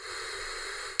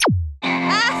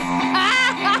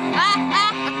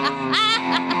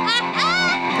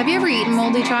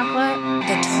Milky chocolate.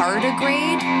 The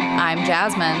tardigrade? I'm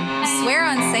Jasmine. Swear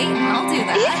on Satan, I'll do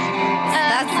that.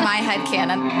 That's my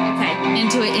headcanon. Okay,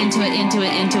 into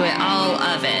it, all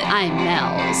of it. I'm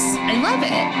Mel's. I love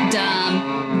it. Dumb.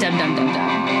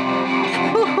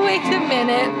 Wait a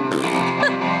minute.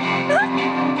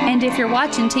 And if you're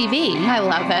watching TV, I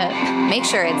love it. Make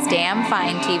sure it's damn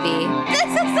fine TV. This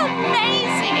is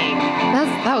amazing.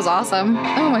 that was awesome.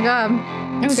 Oh my God.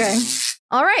 Okay.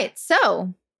 All right,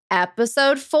 so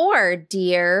episode 4,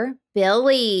 Dear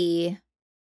Billy.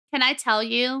 Can I tell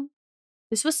you,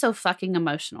 this was so fucking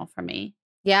emotional for me.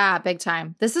 Yeah, big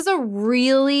time. This is a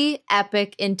really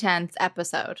epic, intense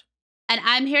episode. And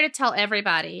I'm here to tell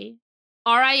everybody,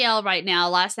 RIL right now.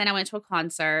 Last night I went to a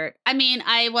concert. I mean,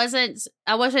 I wasn't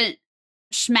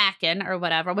schmacking or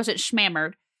whatever. I wasn't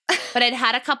schmammered, but I'd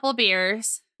had a couple of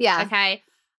beers. Yeah. Okay.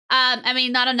 I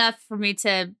mean, not enough for me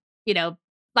to,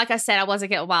 like I said, I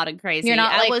wasn't getting wild and crazy. You're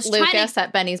not I like was Lucas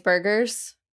at Benny's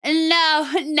Burgers?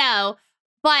 No.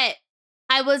 But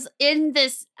I was in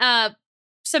this,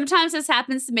 sometimes this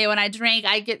happens to me when I drink,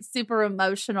 I get super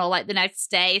emotional like the next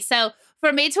day. So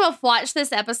for me to have watched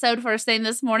this episode first thing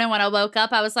this morning when I woke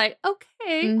up, I was like,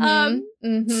 okay, this is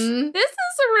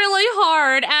really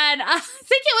hard. And I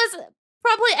think it was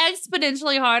probably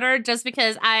exponentially harder just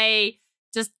because I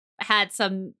just had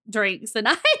some drinks the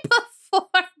night before,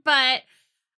 but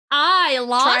I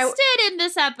lost it in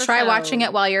this episode. Try watching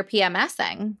it while you're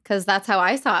PMSing, because that's how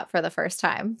I saw it for the first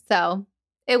time. So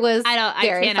it was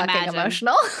very can't fucking imagine.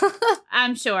 emotional.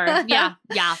 I'm sure. Yeah.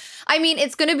 I mean,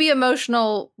 it's going to be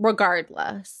emotional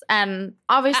regardless. And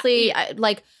obviously,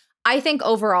 I think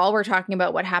overall we're talking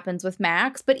about what happens with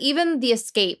Max, but even the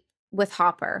escape with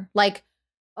Hopper,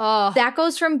 that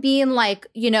goes from being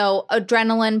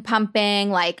adrenaline pumping,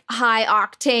 high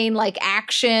octane,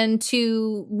 action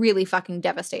to really fucking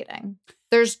devastating.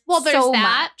 There's so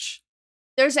much.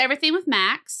 There's everything with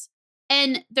Max.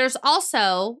 And there's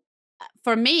also,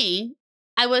 for me,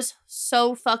 I was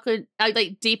so fucking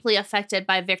deeply affected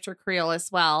by Victor Creel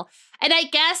as well. And I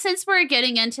guess since we're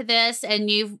getting into this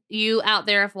and you out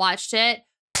there have watched it,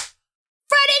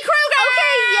 Freddy Krueger!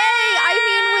 Okay, yay! I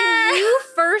mean, when you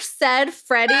first said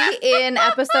Freddy in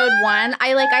episode 1,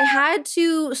 I had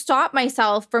to stop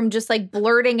myself from just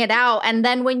blurting it out. And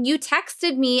then when you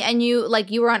texted me and you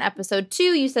were on episode 2,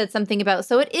 you said something about,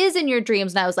 so it is in your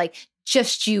dreams. And I was like,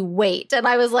 just you wait. And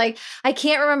I was like, I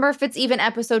can't remember if it's even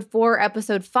episode 4 or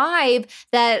episode 5.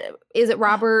 Is it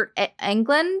Robert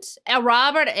Englund?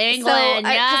 Robert Englund,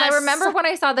 yes. Because I remember when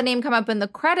I saw the name come up in the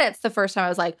credits the first time, I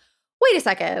was like, wait a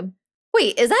second.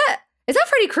 Wait, is that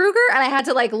Freddy Krueger? And I had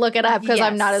to look it up because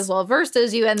I'm not as well versed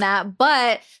as you in that.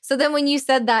 But so then when you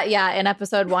said that, in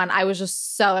episode 1, I was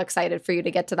just so excited for you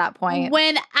to get to that point.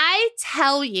 When I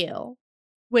tell you,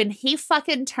 when he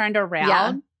fucking turned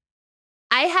around,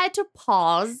 I had to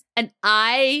pause and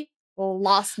I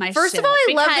lost my shit. First of all,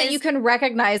 I love that you can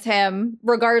recognize him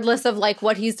regardless of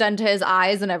what he's done to his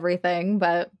eyes and everything.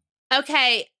 But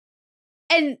okay.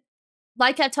 And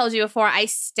like I told you before, I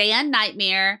stan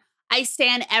Nightmare. I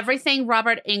stan everything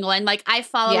Robert Englund. I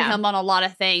follow him on a lot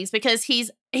of things because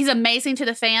he's amazing to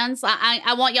the fans.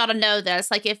 I want y'all to know this.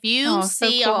 If you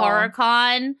see a horror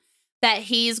con that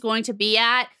he's going to be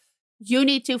at, you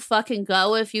need to fucking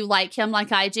go if you like him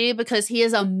like I do, because he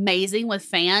is amazing with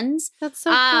fans. That's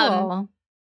so cool.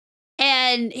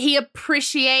 And he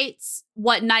appreciates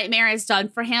what Nightmare has done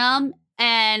for him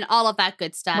and all of that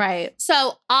good stuff. Right.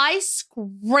 So I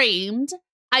screamed.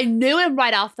 I knew him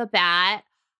right off the bat.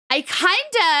 I'm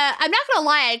not going to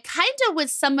lie,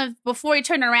 before he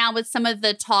turned around with some of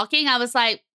the talking, I was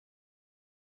like,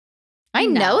 I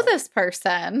know this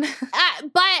person.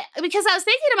 But because I was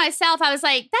thinking to myself, I was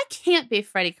like, that can't be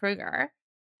Freddy Krueger.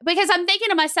 Because I'm thinking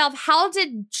to myself, how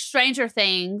did Stranger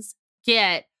Things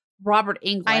get Robert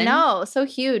Englund? I know. So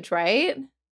huge, right?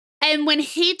 And when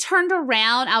he turned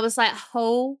around, I was like,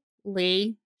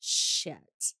 holy shit.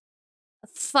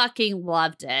 Fucking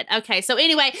loved it. Okay, so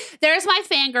anyway, there's my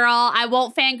fangirl. I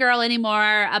won't fangirl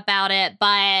anymore about it,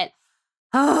 but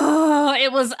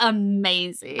it was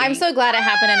amazing. I'm so glad it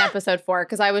happened in episode 4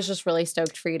 because I was just really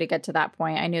stoked for you to get to that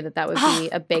point. I knew that would be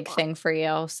a big thing for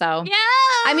you. So yeah,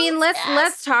 I mean,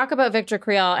 let's talk about Victor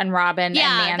Creel and Robin and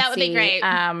Nancy. That would be great.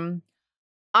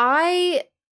 I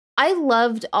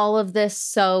loved all of this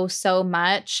so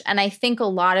much, and I think a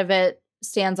lot of it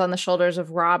stands on the shoulders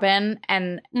of Robin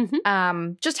and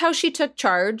just how she took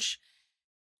charge.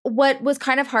 What was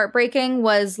kind of heartbreaking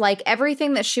was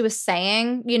everything that she was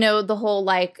saying, the whole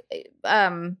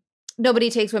nobody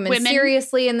takes women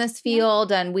seriously in this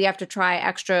field and we have to try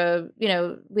extra, we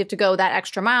have to go that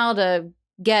extra mile to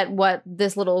get what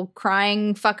this little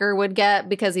crying fucker would get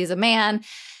because he's a man.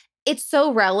 It's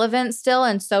so relevant still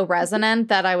and so resonant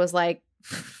that I was like,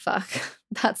 fuck,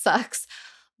 that sucks.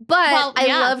 But I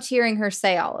loved hearing her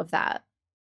say all of that.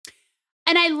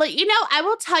 And I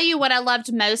will tell you what I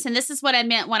loved most. And this is what I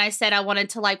meant when I said I wanted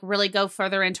to like really go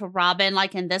further into Robyn,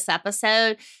 like in this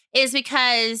episode, is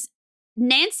because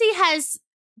Nancy has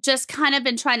just kind of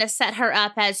been trying to set her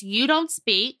up as you don't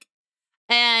speak.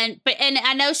 And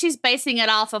I know she's basing it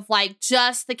off of like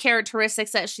just the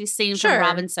characteristics that she's seen from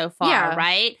Robyn so far,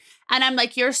 right? And I'm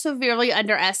like, you're severely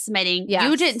underestimating. Yes.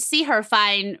 You didn't see her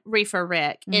find Reefer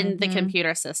Rick in the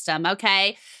computer system,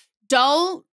 okay?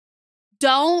 Don't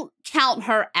count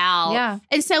her out. Yeah.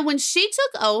 And so when she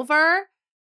took over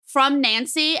from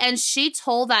Nancy and she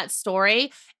told that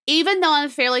story, even though I'm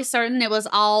fairly certain it was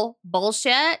all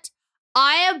bullshit,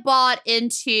 I have bought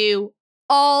into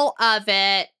all of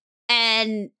it.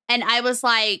 And I was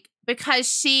like, because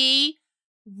she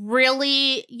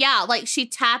really, like she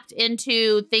tapped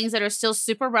into things that are still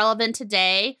super relevant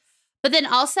today. But then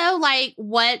also like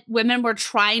what women were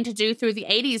trying to do through the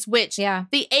 80s, which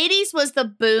the 80s was the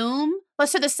boom.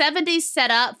 So the 70s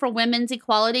set up for women's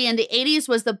equality and the 80s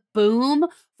was the boom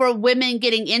for women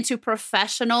getting into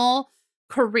professional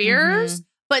careers,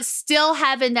 but still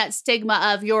having that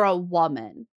stigma of you're a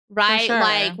woman. Right? Sure.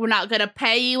 Like, we're not going to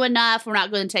pay you enough. We're not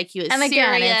going to take you as serious. And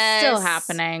again, it's still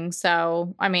happening.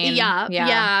 So, I mean,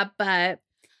 but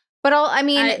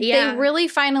they really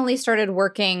finally started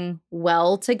working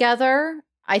well together.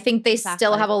 I think they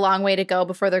still have a long way to go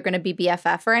before they're going to be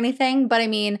BFF or anything. But I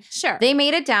mean, they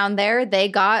made it down there. They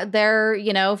got their,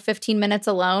 15 minutes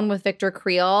alone with Victor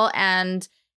Creel. And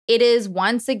it is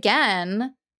once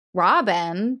again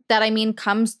Robyn that,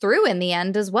 comes through in the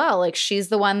end as well. Like, she's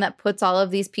the one that puts all of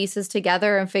these pieces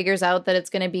together and figures out that it's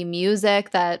going to be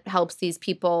music that helps these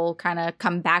people kind of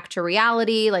come back to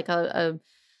reality, like a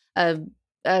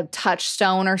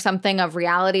touchstone or something of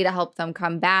reality to help them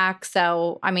come back.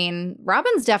 So,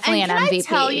 Robyn's definitely an MVP. Can I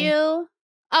tell you?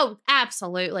 Oh,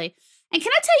 absolutely. And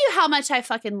can I tell you how much I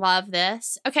fucking love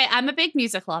this? Okay, I'm a big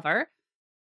music lover.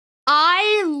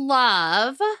 I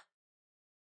love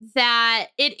that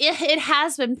it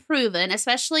has been proven,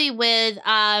 especially with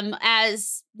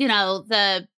as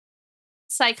the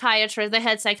psychiatrist, the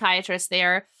head psychiatrist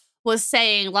there was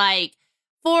saying, like,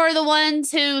 for the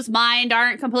ones whose mind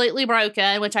aren't completely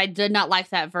broken, which I did not like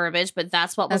that verbiage, but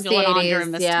that's what was going on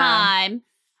during this time.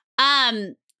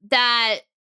 That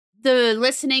the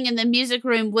listening in the music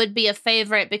room would be a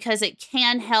favorite because it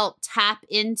can help tap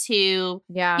into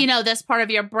this part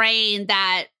of your brain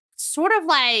that sort of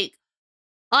like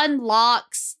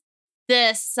unlocks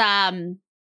this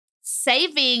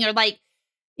saving, or like,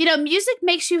 music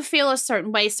makes you feel a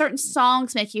certain way. Certain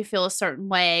songs make you feel a certain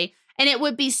way. And it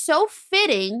would be so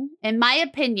fitting, in my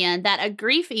opinion, that a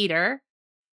grief eater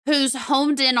who's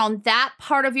honed in on that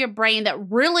part of your brain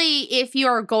that really, if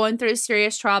you're going through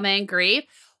serious trauma and grief,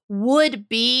 would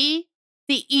be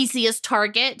the easiest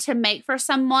target to make for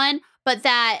someone, but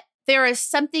that there is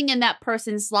something in that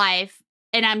person's life,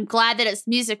 and I'm glad that it's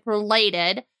music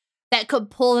related, that could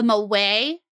pull them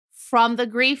away from the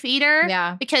grief eater.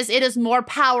 Yeah. Because it is more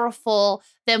powerful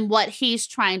than what he's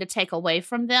trying to take away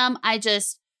from them.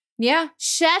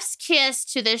 Chef's kiss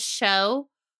to this show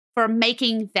for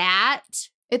making that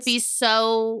be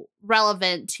so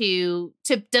relevant to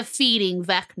defeating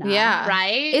Vecna. Yeah.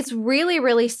 Right? It's really,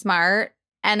 really smart.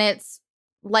 And it's,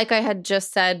 like I had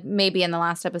just said, maybe in the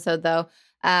last episode, though,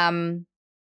 that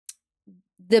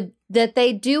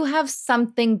they do have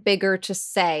something bigger to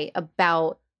say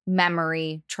about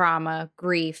memory, trauma,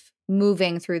 grief,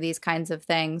 moving through these kinds of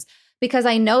things. Because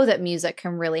I know that music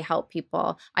can really help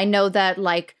people. I know that,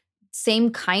 like,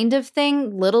 same kind of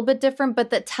thing, little bit different, but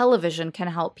that television can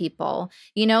help people.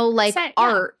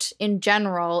 Art in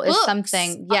general is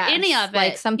something, any of it,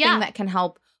 like something that can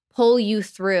help pull you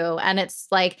through. And it's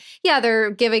like,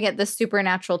 they're giving it this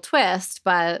supernatural twist,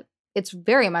 but it's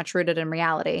very much rooted in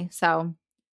reality. So,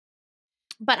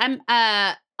 but I'm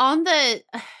on the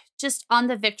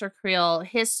Victor Creel,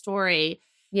 his story.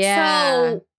 Yeah.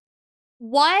 So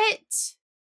what?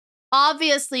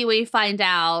 Obviously, we find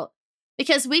out,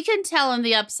 because we can tell in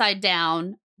the Upside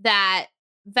Down that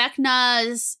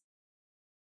Vecna's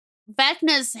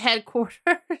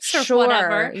headquarters or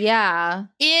whatever,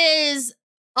 is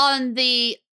on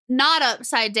the not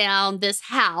Upside Down, this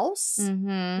house,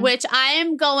 which I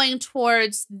am going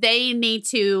towards. They need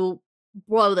to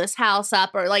blow this house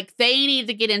up, or like they need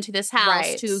to get into this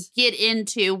house to get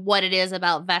into what it is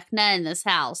about Vecna in this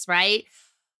house, right?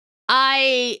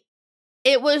 It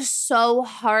was so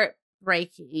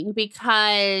heartbreaking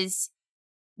because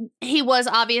he was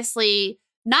obviously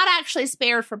not actually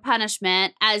spared for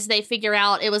punishment, as they figure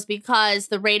out it was because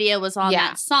the radio was on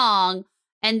that song,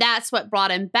 and that's what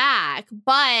brought him back.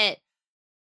 But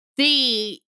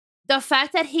the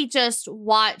fact that he just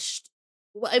watched,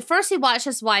 at first he watched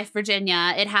his wife,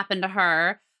 Virginia, it happened to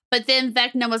her, but then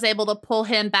Vecna was able to pull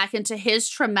him back into his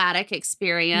traumatic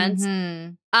experience.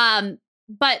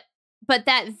 But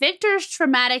that Victor's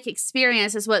traumatic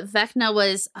experience is what Vecna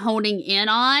was honing in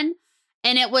on.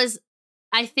 And it was,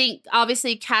 I think,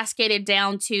 obviously cascaded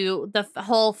down to the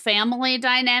whole family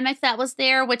dynamic that was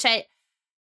there, which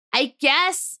I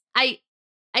guess I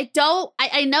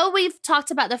know we've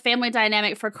talked about the family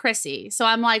dynamic for Chrissy. So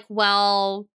I'm like,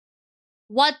 well,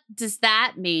 what does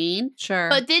that mean? Sure.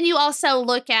 But then you also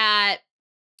look at,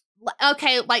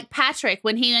 okay, like Patrick,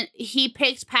 when he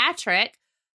picked Patrick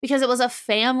because it was a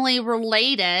family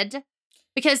related,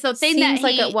 because the thing Seems that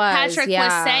like it was, Patrick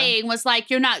was saying was like,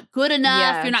 you're not good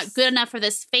enough. You're not good enough for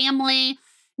this family.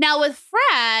 Now with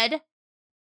Fred,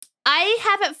 I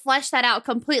haven't fleshed that out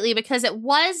completely because it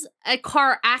was a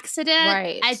car accident.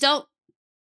 Right. I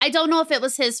don't know if it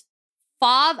was his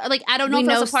father. Like, I don't know if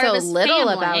it was a part of his little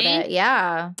family. about it.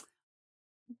 Yeah.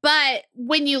 But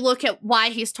when you look at why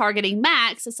he's targeting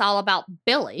Max, it's all about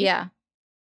Billy. Yeah.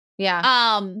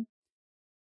 Yeah.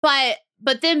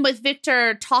 But then with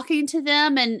Victor talking to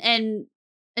them and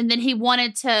then he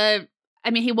wanted to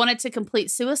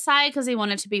complete suicide because he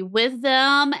wanted to be with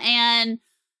them, and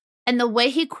the way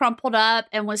he crumpled up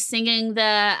and was singing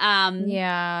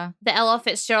the Ella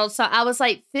Fitzgerald song, I was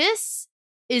like, this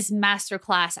is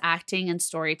masterclass acting and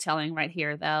storytelling right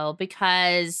here, though,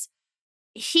 because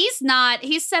he's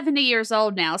 70 years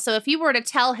old now. So if you were to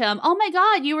tell him, oh my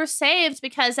God, you were saved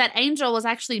because that angel was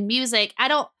actually music,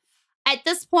 at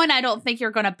this point, I don't think you're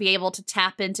going to be able to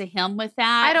tap into him with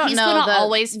that. I don't He's know. He's going to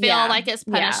always feel like it's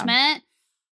punishment. Yeah.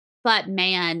 But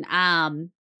man,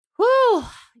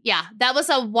 that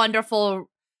was a wonderful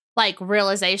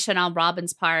realization on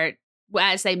Robin's part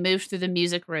as they moved through the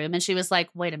music room. And she was like,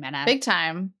 wait a minute. Big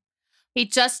time. He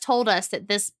just told us that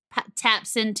this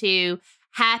taps into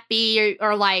happy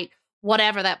or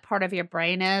whatever that part of your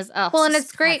brain is. Oh, well, and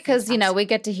it's great because, we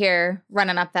get to hear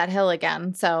Running Up That Hill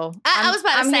again. So I was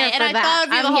about to say, and I thought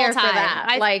of you the whole time. For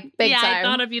that. Big time. I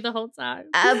thought of you the whole time.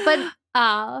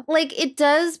 But it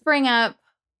does bring up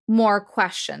more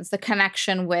questions, the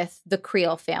connection with the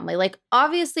Creel family.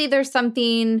 Obviously there's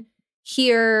something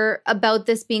here about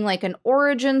this being an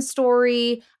origin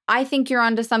story. I think you're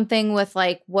onto something with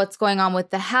what's going on with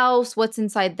the house, what's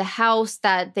inside the house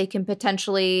that they can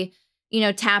potentially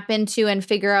tap into and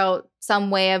figure out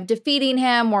some way of defeating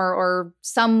him or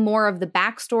some more of the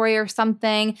backstory or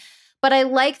something. But I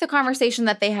like the conversation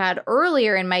that they had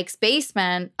earlier in Mike's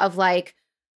basement of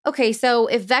okay, so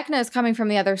if Vecna is coming from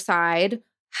the other side,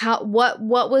 what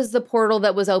was the portal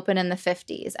that was open in the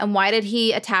 50s? And why did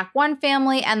he attack one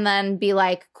family and then be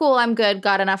like, cool, I'm good,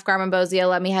 got enough Garmonbozia,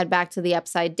 let me head back to the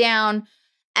Upside Down?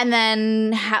 And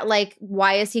then,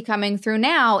 why is he coming through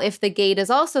now if the gate has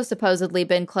also supposedly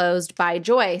been closed by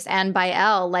Joyce and by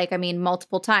Elle,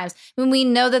 multiple times? I mean, we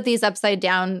know that these upside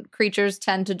down creatures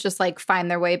tend to just, find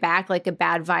their way back like a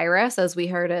bad virus, as we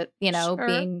heard it, Sure.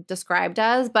 being described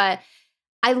as. But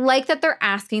I like that they're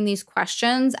asking these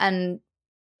questions and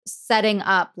setting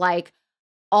up,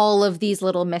 all of these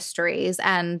little mysteries,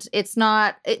 and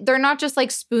they're not just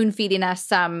spoon feeding us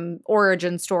some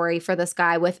origin story for this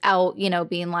guy without,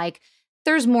 being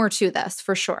there's more to this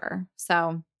for sure.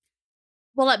 So,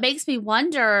 well, it makes me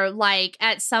wonder,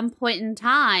 at some point in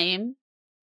time,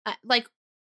 I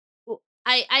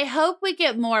hope we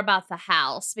get more about the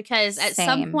house, because at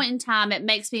some point in time, it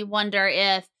makes me wonder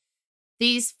if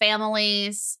these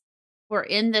families were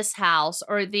in this house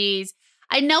or these.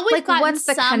 I know we've gotten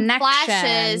some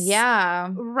flashes.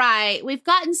 Yeah. Right. We've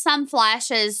gotten some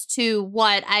flashes to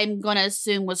what I'm going to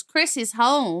assume was Chrissy's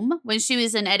home when she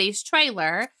was in Eddie's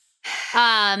trailer.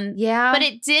 Yeah. But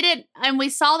it didn't, and we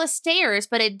saw the stairs,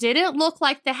 but it didn't look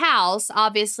like the house,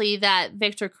 obviously, that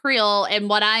Victor Creel and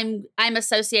what I'm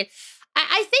associated.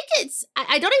 I think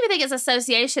I don't even think it's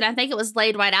association. I think it was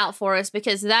laid right out for us,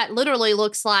 because that literally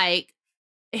looks like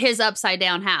his upside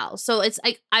down house. So it's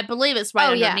I believe it's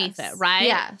right underneath it, right?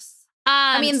 Yes.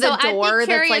 I mean, the door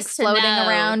that's floating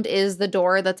around is the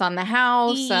door that's on the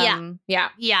house.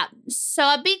 Yeah. So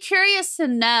I'd be curious to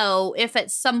know if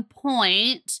at some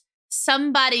point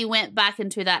somebody went back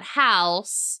into that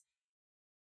house,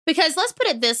 because let's put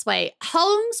it this way: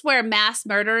 homes where mass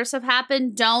murders have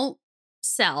happened don't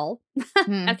sell.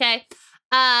 Okay.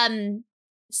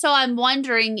 So I'm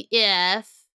wondering if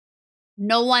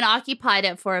no one occupied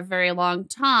it for a very long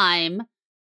time,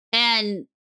 and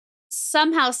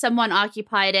somehow someone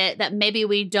occupied it that maybe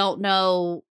we don't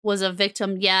know was a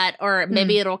victim yet, or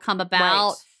maybe it'll come about.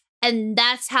 Right. And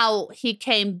that's how he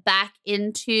came back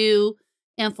into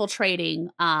infiltrating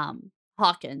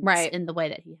Hawkins in the way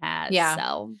that he has. Yeah.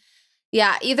 So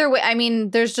yeah, either way, I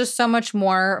mean, there's just so much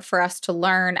more for us to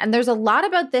learn. And there's a lot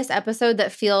about this episode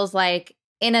that feels like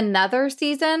in another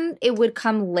season, it would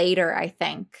come later, I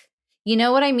think. You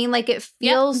know what I mean? Like it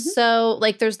feels so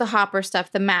like there's the Hopper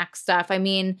stuff, the Max stuff. I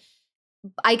mean,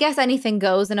 I guess anything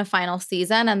goes in a final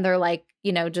season, and they're like,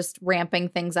 you know, just ramping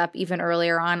things up even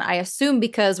earlier on. I assume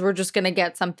because we're just going to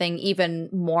get something even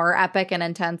more epic and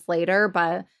intense later.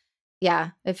 But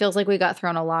yeah, it feels like we got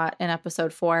thrown a lot in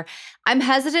episode 4. I'm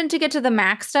hesitant to get to the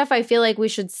Max stuff. I feel like we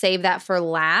should save that for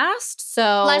last.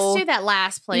 So let's do that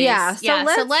last, please. Yeah.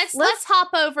 So let's hop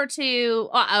over to.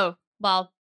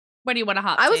 Where do you want to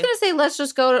hop? I was going to say let's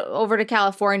just go over to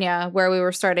California where we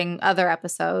were starting other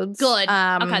episodes. Good.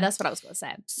 Okay, that's what I was going to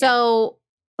say. So,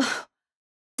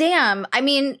 damn. I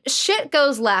mean, shit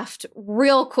goes left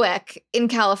real quick in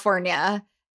California,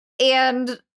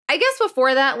 and I guess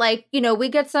before that, like, you know, we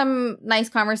get some nice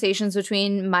conversations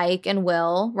between Mike and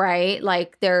Will, right?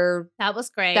 Like that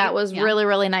was great. That was really,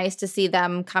 really nice to see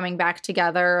them coming back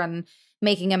together and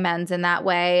making amends in that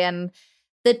way. And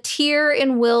the tear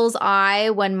in Will's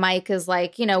eye when Mike is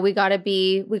like, you know, we gotta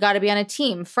be on a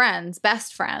team, friends,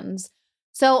 best friends.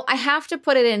 So I have to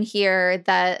put it in here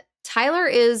that Tyler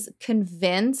is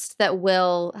convinced that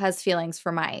Will has feelings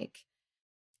for Mike.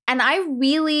 And I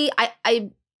really,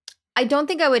 I don't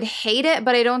think I would hate it,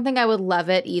 but I don't think I would love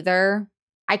it either.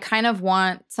 I kind of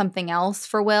want something else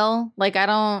for Will. Like, I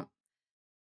don't.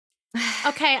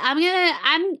 Okay,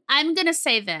 I'm gonna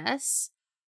say this.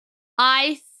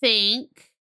 I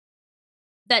think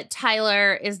that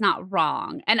Tyler is not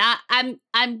wrong, and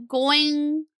I'm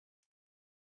going.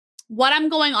 What I'm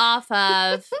going off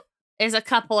of is a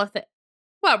couple of things.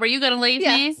 What, were you going to leave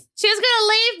me? She was going to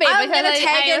leave me. I'm going to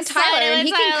tag in Tyler, and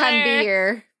he can come be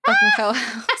your fucking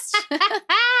co-host.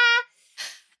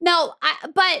 No,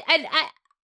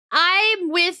 I'm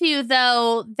with you,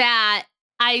 though, that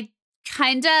I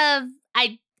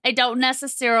don't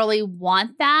necessarily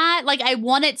want that. Like, I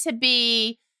want it to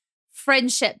be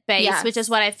friendship-based, which is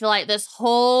what I feel like this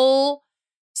whole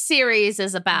series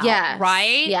is about,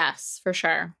 right? Yes, for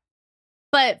sure.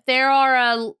 But there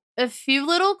are a few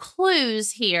little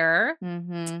clues here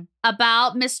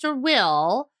about Mr.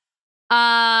 Will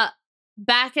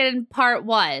back in part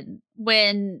 1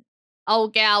 when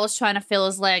old gal was trying to fill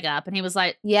his leg up and he was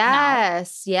like,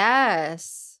 yes.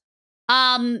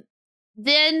 Then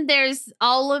there's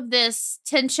all of this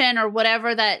tension or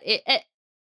whatever that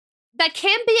that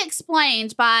can be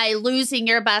explained by losing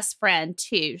your best friend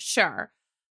too, sure.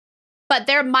 But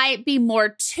there might be more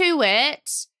to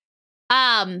it.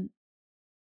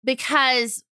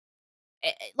 Because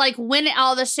like when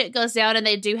all the shit goes down and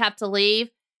they do have to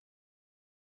leave,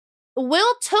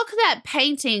 Will took that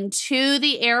painting to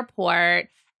the airport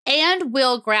and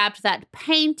Will grabbed that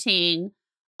painting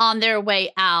on their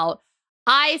way out.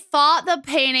 I thought the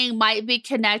painting might be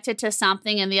connected to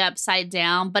something in the Upside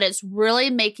Down, but it's really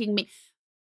making me.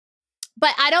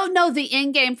 But I don't know the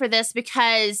end game for this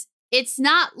because it's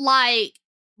not like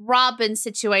Robin's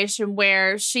situation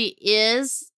where she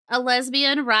is a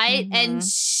lesbian, right? And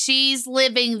she's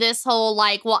living this whole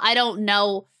like, well, I don't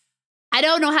know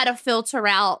how to filter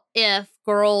out if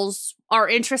girls are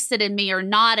interested in me or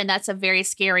not. And that's a very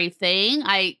scary thing.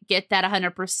 I get that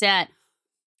 100%.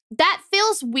 That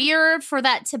feels weird for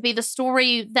that to be the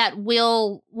story that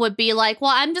Will would be like,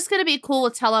 well, I'm just going to be cool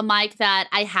with telling Mike that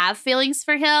I have feelings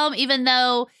for him, even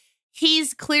though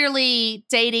he's clearly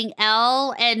dating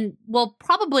Elle and will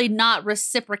probably not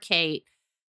reciprocate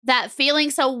that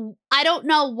feeling. So I don't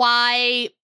know why,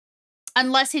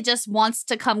 unless he just wants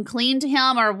to come clean to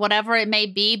him or whatever it may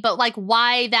be, but like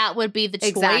why that would be the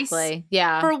choice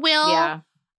for Will. Yeah.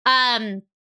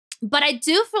 But I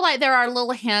do feel like there are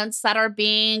little hints that are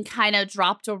being kind of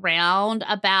dropped around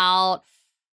about,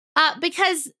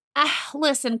 because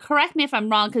listen, correct me if I'm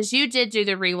wrong, because you did do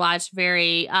the rewatch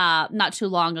very, not too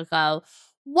long ago.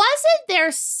 Wasn't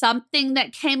there something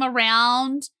that came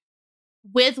around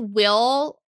with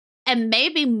Will and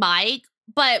maybe Mike,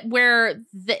 but where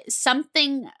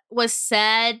something was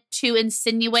said to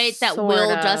insinuate that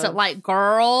Will doesn't like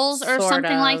girls or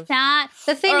something like that?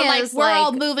 The thing is, we're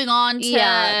all moving on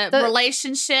to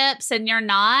relationships and you're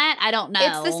not. I don't know.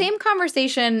 It's the same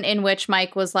conversation in which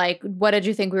Mike was like, what did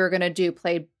you think we were going to do?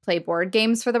 Play board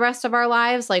games for the rest of our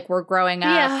lives? Like, we're growing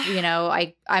up, you know,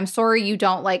 I'm sorry you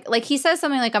don't like he says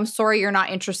something like, I'm sorry you're not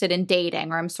interested in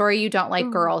dating, or I'm sorry you don't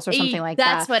like girls or something like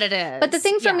that. That's what it is. But the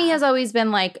thing for me has always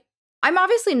been like, I'm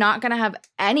obviously not going to have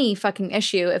any fucking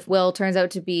issue if Will turns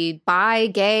out to be bi,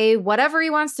 gay, whatever he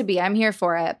wants to be. I'm here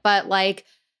for it. But like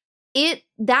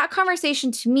that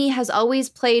conversation to me has always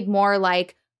played more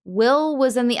like Will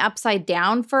was in the upside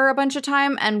down for a bunch of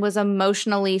time and was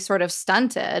emotionally sort of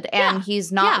stunted, and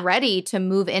he's not ready to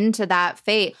move into that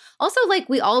fate. Also, like,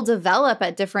 we all develop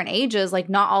at different ages. Like,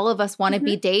 not all of us want to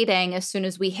be dating as soon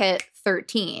as we hit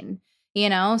 13, you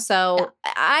know? So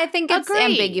I think it's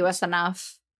ambiguous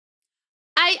enough.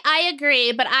 I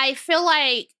agree, but I feel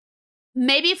like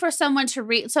maybe for someone to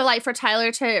reach, so like for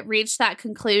Tyler to reach that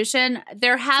conclusion,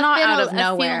 there have been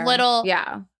a few little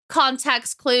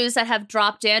context clues that have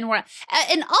dropped in, where,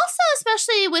 and also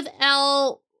especially with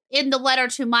Elle in the letter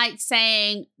to Mike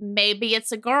saying maybe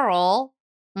it's a girl.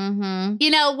 You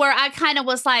know, where I kind of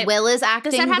was like, Will is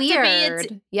acting does that have weird.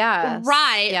 To be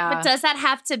right. Yeah. But does that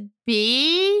have to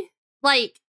be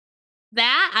like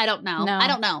that? I don't know. No, I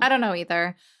don't know. I don't know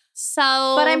either. So,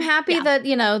 but I'm happy that,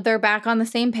 you know, they're back on the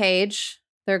same page.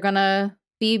 They're going to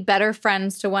be better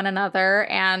friends to one another,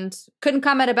 and couldn't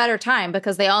come at a better time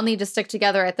because they all need to stick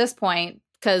together at this point,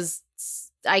 because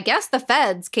I guess the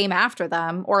feds came after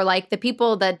them, or like the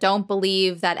people that don't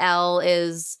believe that Elle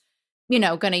is, you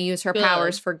know, going to use her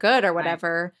powers for good or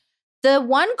whatever. Right. The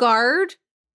one guard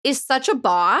is such a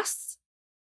boss.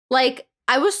 Like,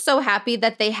 I was so happy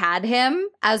that they had him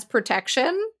as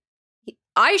protection.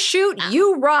 I shoot,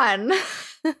 you run.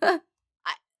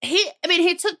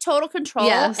 He took total control,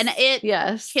 and it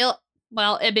killed.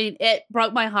 Well, I mean, it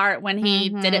broke my heart when he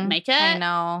didn't make it. I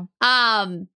know.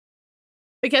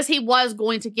 Because he was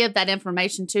going to give that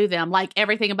information to them, like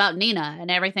everything about Nina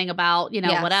and everything about, you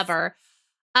know, whatever.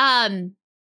 I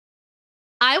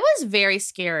was very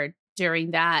scared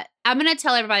during that. I'm going to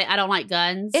tell everybody I don't like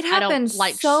guns. It happened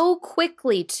so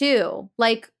quickly too,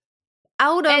 like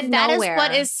out of and nowhere. That is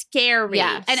what is scary.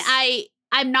 Yes. And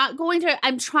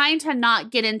I'm trying to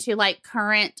not get into like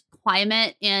current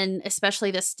climate in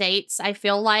especially the States. I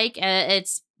feel like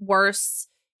it's worse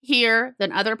here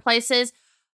than other places.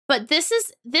 But this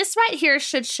right here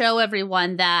should show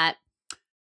everyone that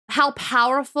how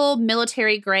powerful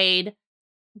military grade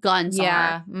guns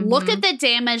are. Look at the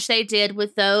damage they did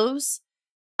with those.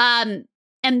 And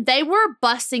they were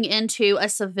busting into a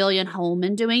civilian home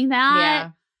and doing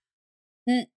that.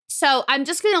 Yeah. So I'm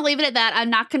just going to leave it at that. I'm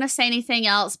not going to say anything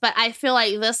else, but I feel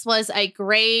like this was a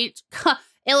great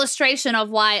illustration of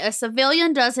why a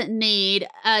civilian doesn't need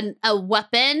a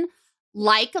weapon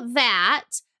like that,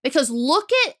 because look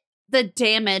at the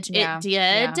damage it did.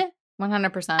 Yeah.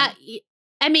 100%.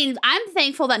 I mean, I'm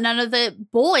thankful that none of the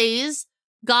boys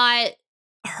got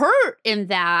hurt in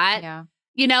that. Yeah.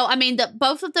 You know, I mean,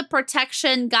 both of the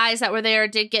protection guys that were there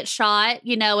did get shot,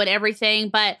 you know, and everything,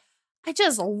 but I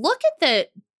just look at the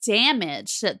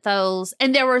damage that those,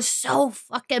 and there were so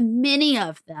fucking many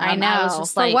of them. I know. I was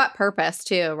just for what purpose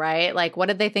too, right? Like, what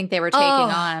did they think they were taking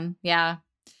on? Yeah.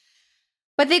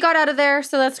 But they got out of there,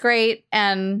 so that's great.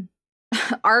 And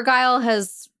Argyle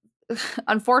has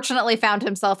unfortunately found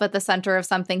himself at the center of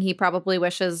something he probably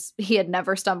wishes he had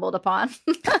never stumbled upon.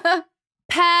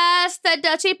 Pass the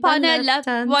Dutchie on the left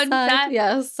one side.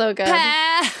 Yes, so good.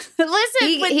 Listen,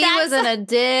 he was in a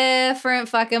different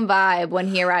fucking vibe when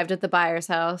he arrived at the Byers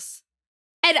house.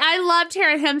 And I loved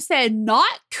hearing him say,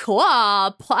 not cool.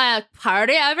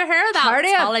 Party over here without Party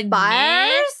telling at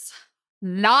Byers?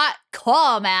 Me. Not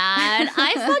cool, man.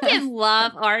 I fucking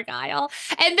love Argyle.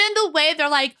 And then the way they're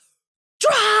like,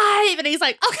 drive! And he's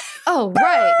like, okay. Oh,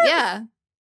 right, yeah.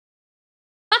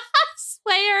 I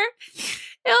swear.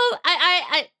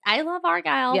 I love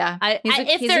Argyle. Yeah.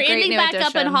 If they're ending back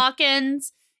up in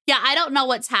Hawkins, I don't know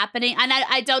what's happening. And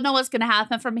I don't know what's going to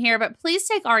happen from here, but please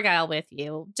take Argyle with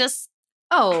you. Just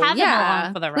have him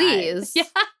along for the ride. Please. Yeah.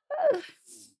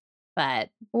 But.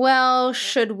 Well,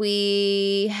 should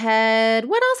we head?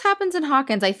 What else happens in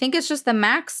Hawkins? I think it's just the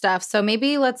Max stuff. So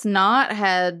maybe let's not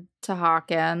head to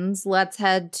Hawkins. Let's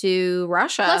head to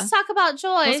Russia. Let's talk about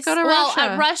Joyce. Let's go to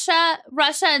Russia.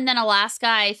 Russia, and then Alaska,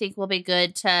 I think will be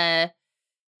good to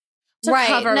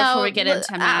cover before we get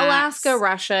into Max. Alaska,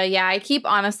 Russia. Yeah, I keep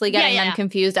honestly getting them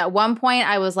confused. At one point,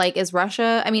 I was like, is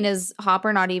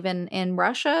Hopper not even in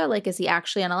Russia? Like, is he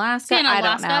actually in Alaska? I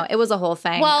don't know. It was a whole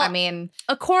thing. Well, I mean,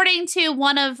 according to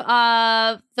one of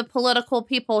the political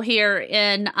people here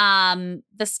in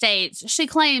the States, she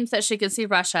claims that she can see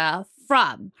Russia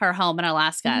from her home in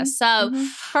Alaska. So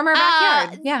from her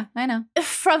backyard. Yeah, I know.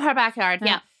 From her backyard.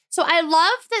 Yeah. So I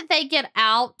love that they get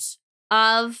out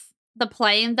of the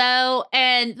plane, though,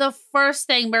 and the first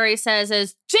thing Murray says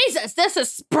is, Jesus, this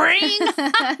is spring.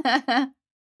 I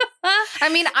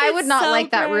mean, I would not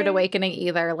like that rude awakening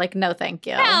either. Like, no, thank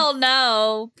you. Hell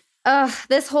no.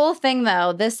 This whole thing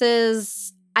though,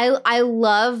 I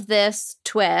love this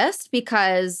twist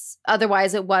because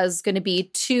otherwise it was going to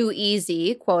be too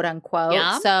easy, quote unquote.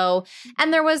 Yeah. So,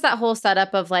 and there was that whole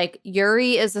setup of like,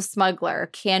 Yuri is a smuggler.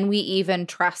 Can we even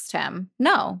trust him?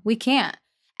 No, we can't.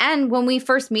 And when we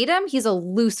first meet him, he's a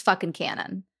loose fucking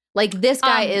cannon. Like, this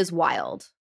guy is wild.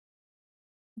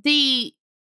 The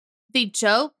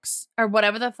jokes or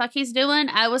whatever the fuck he's doing,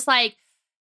 I was like,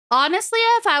 honestly,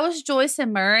 if I was Joyce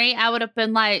and Murray, I would have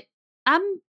been like, I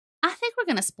think we're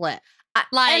gonna split.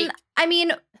 And, I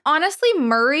mean, honestly,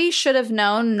 Murray should have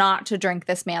known not to drink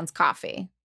this man's coffee.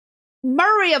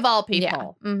 Murray of all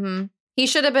people. Yeah. Mm-hmm. He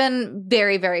should have been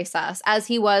very, very sus, as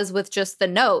he was with just the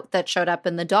note that showed up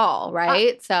in the doll,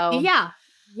 right? So yeah.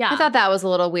 I thought that was a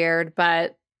little weird,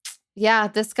 but yeah,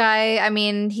 this guy, I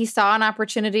mean, he saw an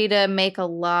opportunity to make a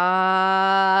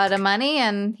lot of money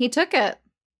and he took it.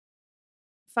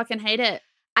 Fucking hate it.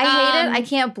 I hate it. I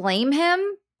can't blame him,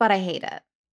 but I hate it.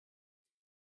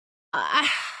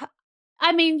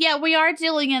 I mean, yeah, we are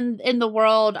dealing in the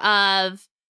world of,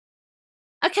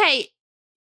 okay,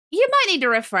 you might need to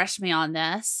refresh me on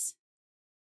this.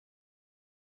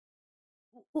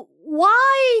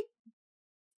 Why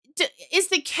is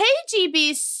the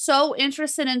KGB so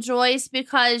interested in Joyce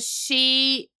because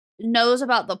she knows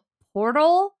about the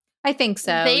portal? I think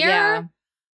so. There? Yeah.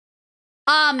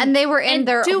 And they were in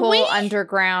their whole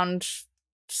underground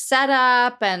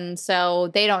setup, and so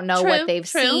they don't know what they've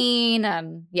seen,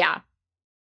 and yeah.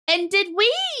 And did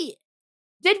we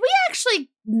actually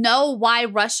know why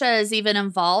Russia is even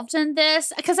involved in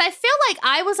this? Because I feel like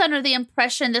I was under the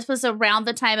impression this was around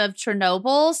the time of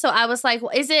Chernobyl, so I was like,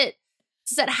 well, does it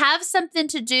have something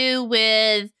to do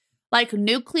with like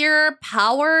nuclear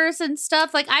powers and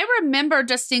stuff? Like, I remember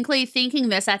distinctly thinking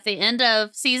this at the end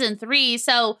of season 3,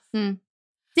 so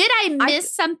did I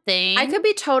miss something? I could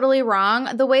be totally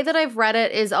wrong. The way that I've read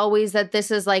it is always that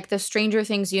this is like the Stranger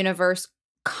Things universe,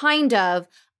 kind of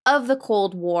the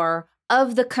Cold War,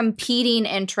 of the competing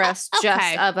interests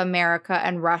just of America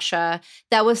and Russia.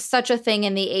 That was such a thing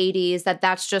in the 80s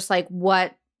that's just like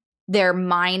what they're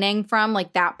mining from,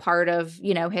 like that part of,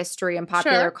 you know, history and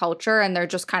popular culture, and they're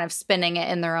just kind of spinning it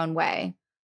in their own way.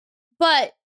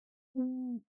 But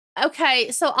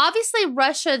okay, so obviously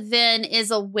Russia then is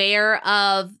aware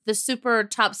of the super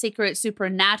top secret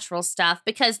supernatural stuff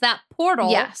because that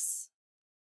portal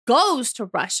goes to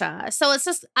Russia. So it's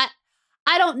just,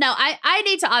 I don't know. I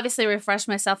need to obviously refresh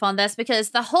myself on this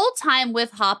because the whole time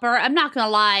with Hopper, I'm not going to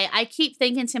lie, I keep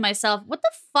thinking to myself, what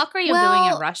the fuck are you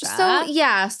doing in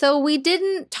Russia? So we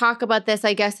didn't talk about this,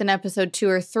 I guess, in episode 2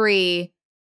 or 3,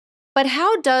 but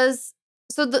how does,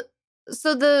 so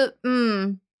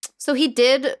he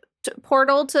did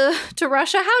portal to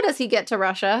Russia. How does he get to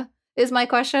Russia? Is my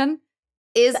question.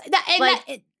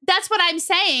 That's what I'm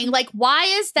saying. Like, why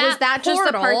is that? Was that portal?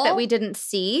 Just the part that we didn't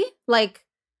see? Like,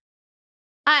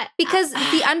 because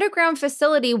the underground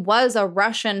facility was a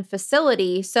Russian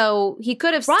facility, so he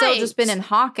could have still just been in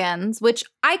Hawkins, which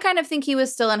I kind of think he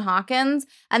was still in Hawkins.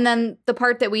 And then the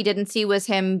part that we didn't see was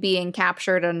him being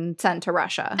captured and sent to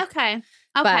Russia. Okay.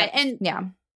 But, and yeah.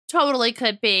 Totally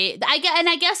could be.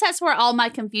 I guess that's where all my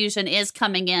confusion is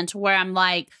coming in, to where I'm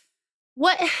like,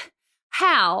 what?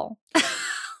 How?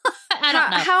 I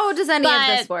don't know. How does any of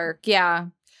this work? Yeah.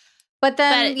 But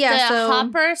then, the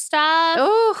Hopper stuff.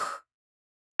 Oh,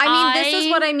 I mean, this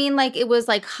is what I mean. Like, it was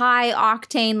like high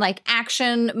octane, like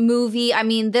action movie. I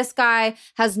mean, this guy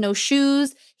has no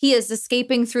shoes. He is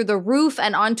escaping through the roof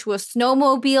and onto a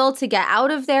snowmobile to get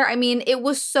out of there. I mean, it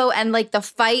was so, and like the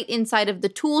fight inside of the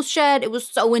tool shed, it was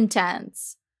so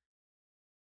intense.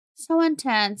 So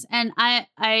intense. And I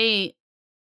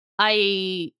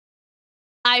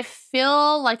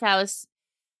feel like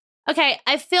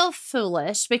I feel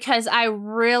foolish because I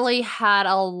really had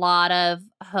a lot of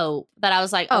hope that I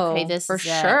was like, okay, this for is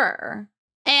sure.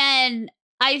 And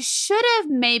I should have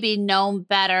maybe known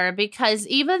better, because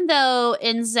even though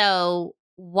Enzo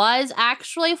was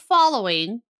actually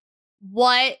following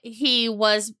what he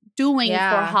was doing for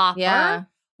Hopper,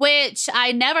 which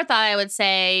I never thought I would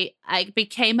say, I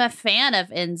became a fan of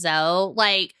Enzo,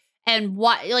 like, and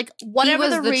what, like, whatever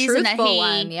the reason that he,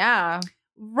 one,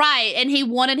 right, and he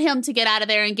wanted him to get out of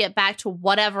there and get back to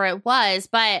whatever it was,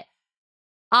 but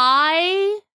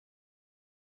I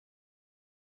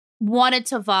wanted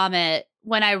to vomit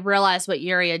when I realized what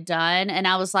Yuri had done, and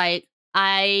I was like,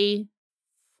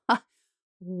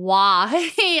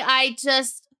 why? I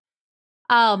just,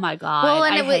 oh my God. Well,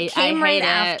 and it came right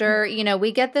after, you know,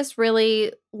 we get this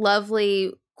really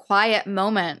lovely, quiet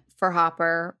moment for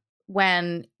Hopper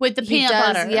when with the peanut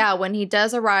butter. Yeah, when he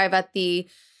does arrive at the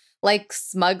like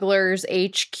Smuggler's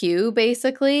HQ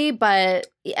basically,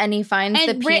 and he finds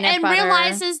the peanut butter.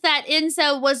 Realizes that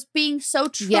Enzo was being so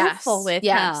truthful with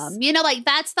him. You know, like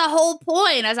that's the whole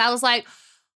point. As I was like,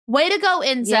 way to go,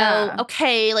 Enzo. Yeah.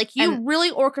 Okay, like you really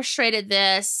orchestrated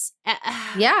this.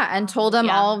 And told him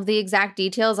all of the exact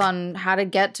details on how to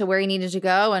get to where he needed to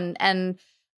go.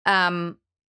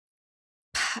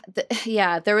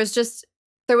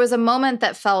 There was a moment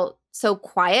that felt so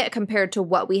quiet compared to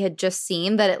what we had just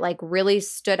seen that it like really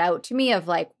stood out to me of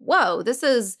like, whoa, this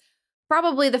is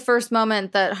probably the first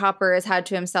moment that Hopper has had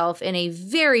to himself in a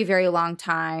very, very long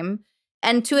time.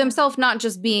 And to himself, not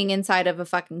just being inside of a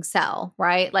fucking cell,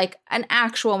 right? Like an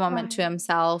actual moment to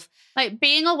himself. Like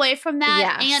being away from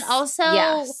that. Yes. And also,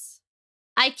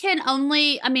 I can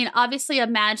only, obviously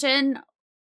imagine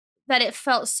that it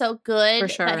felt so good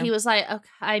that he was like,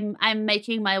 okay, I'm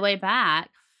making my way back.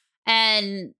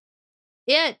 And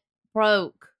it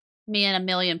broke me in a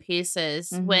million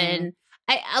pieces when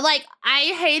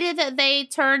I hated that they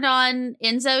turned on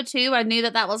Enzo too. I knew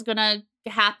that was going to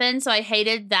happen. So I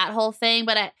hated that whole thing,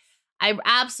 but I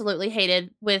absolutely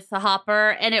hated with the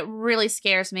Hopper. And it really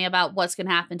scares me about what's going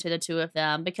to happen to the two of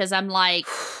them because I'm like,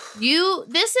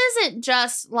 this isn't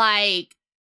just like,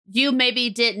 you maybe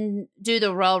didn't do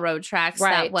the railroad tracks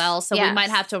that well, so we might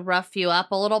have to rough you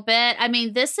up a little bit. I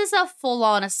mean, this is a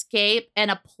full-on escape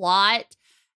and a plot,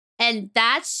 and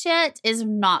that shit is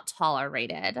not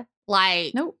tolerated.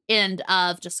 Like, end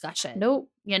of discussion. Nope.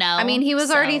 You know? I mean, he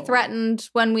was already threatened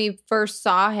when we first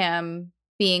saw him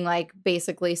being, like,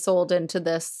 basically sold into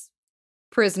this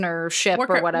prisoner ship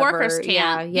or whatever. Workers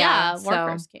camp. Yeah,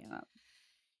 workers camp.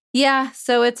 Yeah,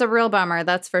 so it's a real bummer,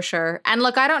 that's for sure. And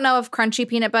look, I don't know if crunchy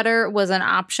peanut butter was an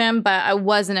option, but I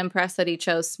wasn't impressed that he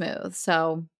chose smooth.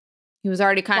 So he was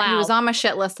already he was on my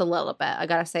shit list a little bit. I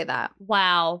gotta say that.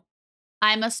 Wow.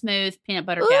 I'm a smooth peanut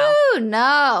butter gal. Ooh,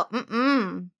 no.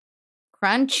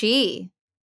 Crunchy.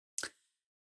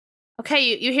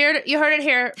 Okay, you heard it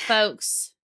here,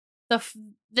 folks.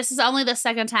 This is only the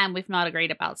second time we've not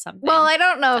agreed about something. Well, I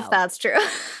don't know if that's true.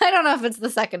 I don't know if it's the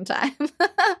second time.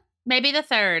 Maybe the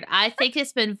third. I think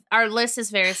our list is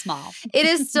very small. It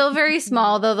is still very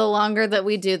small, though. The longer that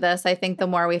we do this, I think the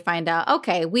more we find out,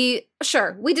 okay, we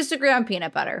disagree on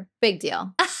peanut butter. Big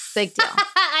deal. Big deal.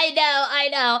 I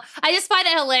know. I just find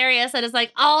it hilarious that it's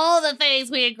like all the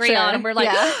things we agree on. And we're like,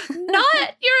 not, you're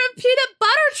a peanut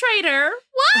butter trader.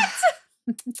 What?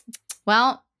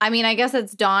 Well, I mean, I guess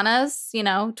it's Donna's,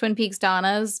 Twin Peaks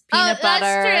Donna's peanut butter.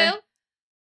 That's true.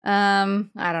 I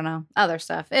don't know. Other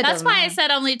stuff. That's why I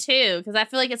said only two, because I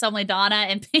feel like it's only Donna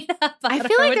and peanut butter. I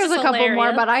feel like there's a couple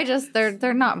more, but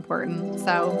they're not important.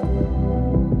 So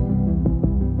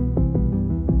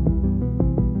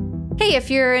hey, if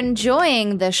you're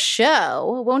enjoying the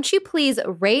show, won't you please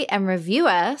rate and review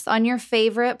us on your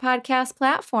favorite podcast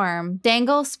platform?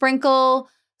 Dangle, sprinkle,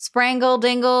 sprangle,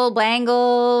 dingle,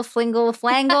 blangle, flingle,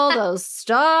 flangle, those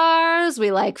stars.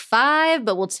 We like 5,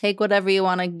 but we'll take whatever you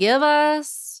want to give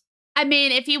us. I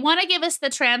mean, if you want to give us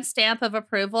the tramp stamp of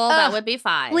approval, that would be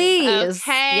 5. Please.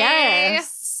 Okay.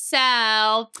 Yes.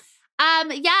 So,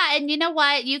 and you know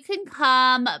what? You can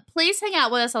come. Please hang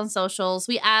out with us on socials.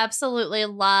 We absolutely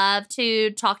love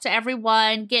to talk to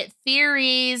everyone, get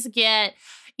theories, get,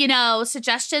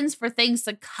 suggestions for things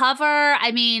to cover.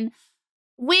 I mean,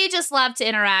 we just love to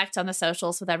interact on the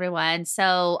socials with everyone.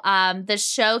 So the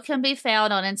show can be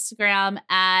found on Instagram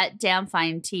at Damn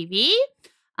Fine TV.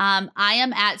 I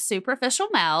am at Superficial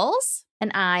Mel's.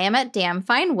 And I am at Damn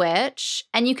Fine Witch.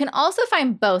 And you can also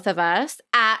find both of us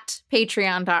at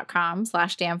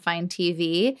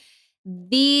patreon.com/damnfinetv.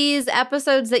 These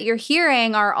episodes that you're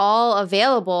hearing are all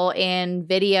available in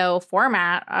video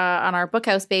format on our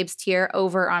Bookhouse Babes tier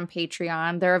over on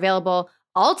Patreon. They're available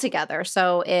all together.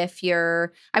 So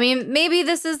maybe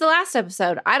this is the last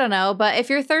episode. I don't know. But if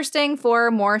you're thirsting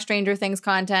for more Stranger Things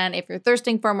content, if you're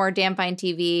thirsting for more Damn Fine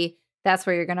TV, that's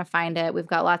where you're going to find it. We've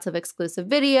got lots of exclusive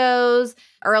videos,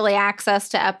 early access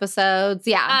to episodes.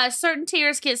 Yeah. Certain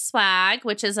tiers get swag,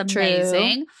 which is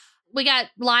amazing. True. We got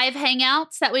live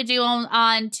hangouts that we do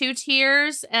on 2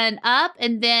 tiers and up.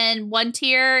 And then 1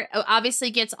 tier obviously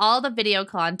gets all the video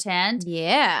content.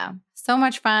 Yeah. So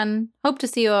much fun. Hope to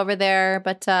see you over there.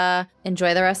 But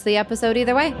enjoy the rest of the episode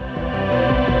either way.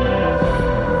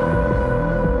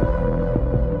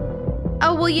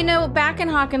 Oh, well, back in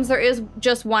Hawkins, there is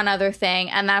just one other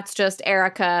thing, and that's just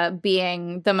Erica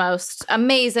being the most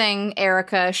amazing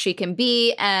Erica she can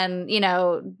be and,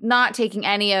 not taking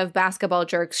any of Basketball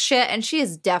Jerk's shit. And she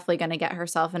is definitely going to get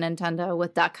herself a Nintendo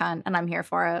with Duck Hunt, and I'm here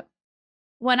for it.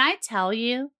 When I tell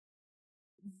you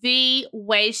the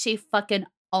way she fucking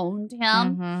owned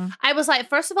him. Mhm. I was like,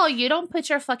 first of all, you don't put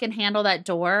your fucking hand on that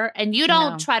door and you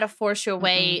don't No. try to force your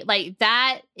way. Like,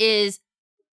 that is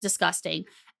disgusting.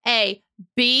 A.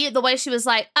 B, the way she was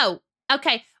like, oh,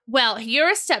 okay, well, you're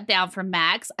a step down from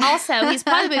Max. Also, he's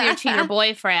probably with your cheater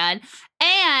boyfriend.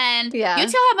 And Yeah. you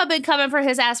tell him I've been coming for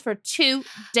his ass for 2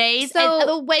 days. So- and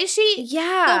the way she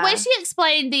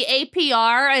explained the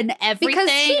APR and everything. Because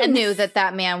she and knew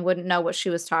that man wouldn't know what she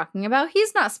was talking about.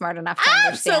 He's not smart enough to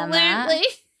understand that. Absolutely.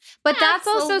 But that's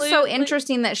also so Absolutely.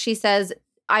 interesting that she says,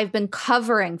 I've been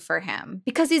covering for him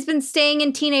because he's been staying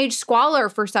in teenage squalor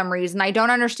for some reason. I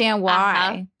don't understand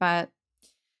why. But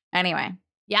anyway.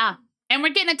 Yeah. And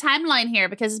we're getting a timeline here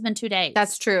because it's been 2 days.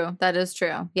 That's true. That is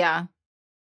true. Yeah.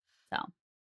 So.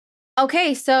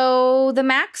 Okay, so the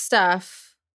Max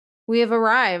stuff. We have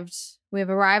arrived. We have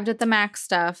arrived at the Max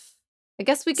stuff. I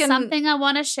guess we can. Something I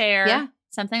want to share. Yeah.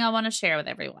 Something I want to share with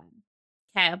everyone.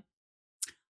 Okay.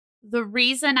 The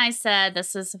reason I said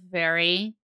this is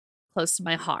very close to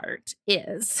my heart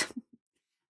is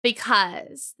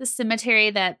because the cemetery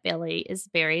that Billy is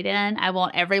buried in, I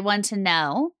want everyone to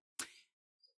know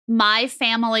my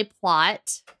family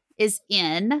plot is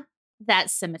in that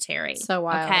cemetery. So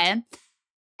wild. Okay.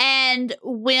 And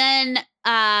when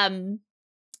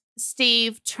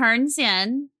Steve turns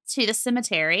in to the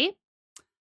cemetery,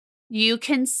 you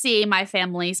can see my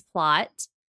family's plot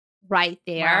right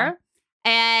there. Wow.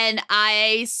 And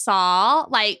I saw,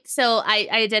 like, so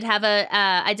I did have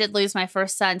I did lose my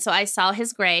first son, so I saw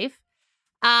his grave.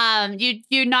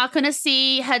 You're not going to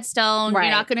see headstone. Right.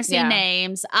 You're not going to see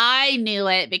names. I knew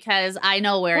it because I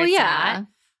know where it's at.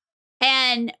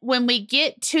 And when we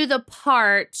get to the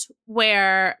part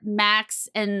where Max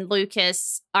and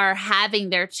Lucas are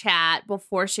having their chat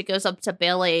before she goes up to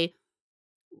Billy,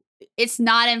 it's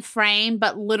not in frame,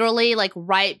 but literally like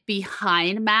right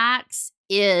behind Max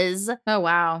is Oh,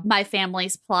 wow. my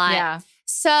family's plot. Yeah.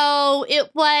 So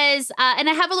it was, and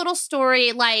I have a little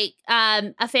story, like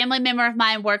a family member of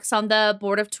mine works on the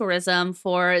board of tourism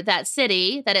for that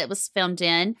city that it was filmed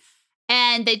in.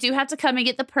 And they do have to come and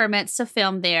get the permits to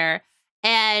film there.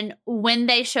 And when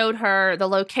they showed her the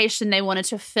location they wanted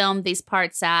to film these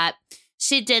parts at,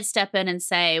 she did step in and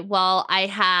say, well, I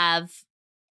have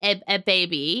a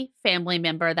baby family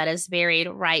member that is buried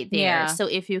right there. Yeah. So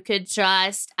if you could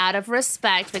just, out of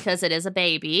respect, because it is a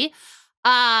baby,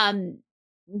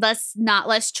 let's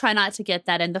try not to get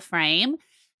that in the frame.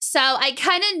 So I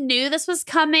kind of knew this was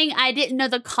coming. I didn't know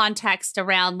the context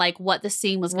around like what the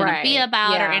scene was going to be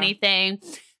about or anything.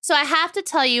 So I have to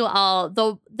tell you all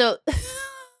the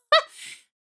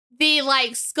the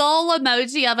like skull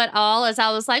emoji of it all as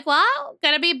I was like, well,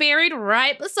 gonna be buried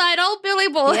right beside old Billy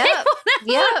Boy. Yep.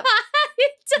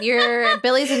 Yep.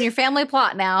 Billy's in your family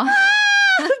plot now.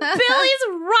 Billy's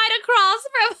right across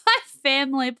from my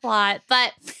family plot.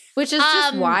 But which is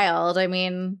just wild. I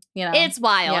mean, you know. It's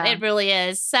wild. Yeah. It really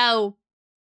is. So,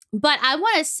 but I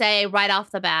want to say right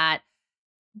off the bat,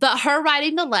 her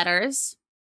writing the letters,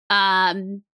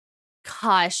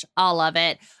 gosh, all of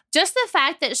it. Just the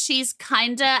fact that she's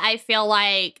kind of, I feel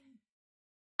like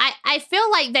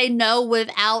they know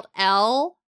without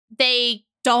Elle, they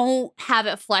don't have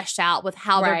it fleshed out with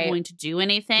how they're going to do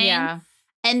anything. Yeah.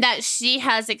 And that she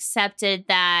has accepted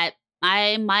that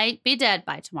I might be dead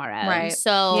by tomorrow. Right.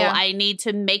 So I need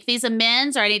to make these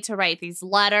amends or I need to write these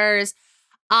letters.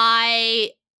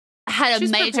 I had She's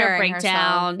a major preparing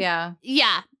breakdown. herself. Yeah.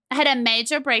 Yeah. I had a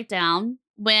major breakdown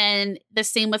when the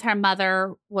scene with her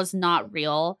mother was not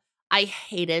real. I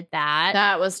hated that.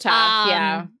 That was tough.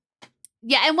 Yeah.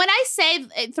 Yeah. And when I say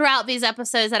throughout these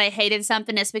episodes that I hated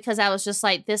something, it's because I was just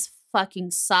like, this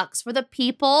fucking sucks for the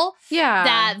people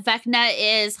that Vecna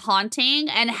is haunting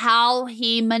and how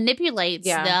he manipulates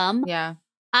them. Yeah.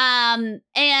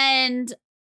 And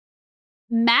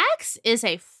Max is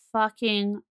a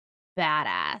fucking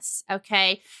badass,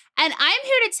 okay? And I'm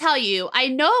here to tell you, I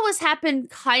know it was happened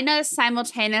kind of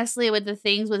simultaneously with the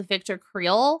things with Victor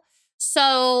Creel.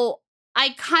 So I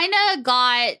kind of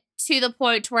got to the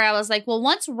point where I was like, well,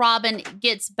 once Robin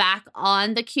gets back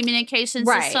on the communication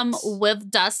system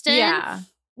with Dustin,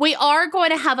 we are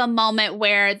going to have a moment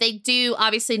where they do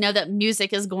obviously know that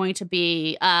music is going to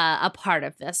be a part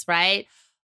of this, right?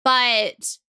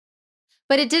 But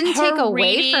it didn't take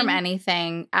away from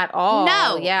anything at all.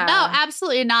 No,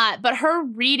 absolutely not. But her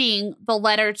reading the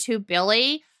letter to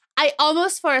Billy, I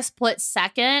almost for a split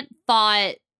second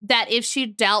thought that if she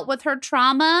dealt with her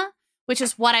trauma, which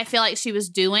is what I feel like she was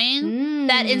doing,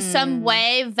 that in some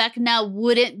way Vecna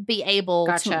wouldn't be able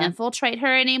to infiltrate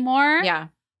her anymore. Yeah.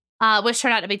 Which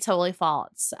turned out to be totally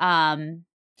false. That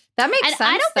makes sense.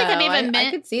 I don't think I've even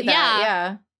I could see that.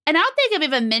 Yeah. And I don't think I've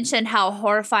even mentioned how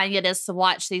horrifying it is to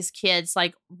watch these kids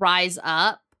like rise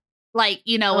up. Like,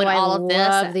 you know, in all of this.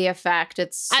 I love the effect.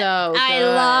 It's so good. I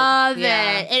love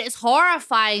it. It's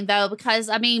horrifying, though, because,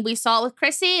 I mean, we saw it with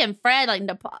Chrissy and Fred. Like,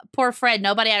 poor Fred.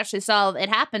 Nobody actually saw it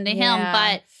happen to him.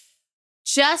 But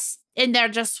and they're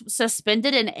just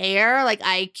suspended in air. Like,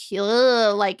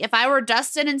 like, if I were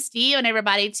Dustin and Steve and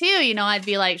everybody, too, you know, I'd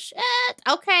be like, shit,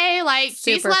 okay. Like,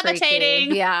 she's levitating.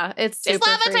 Freaky. Yeah, it's super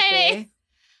levitating. Freaky.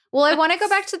 Well, I want to go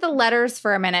back to the letters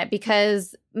for a minute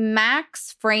because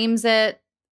Max frames it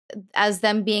as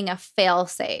them being a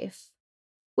failsafe,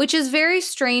 which is very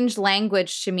strange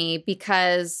language to me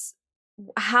because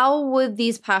how would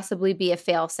these possibly be a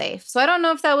failsafe? So I don't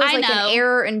know if that was like an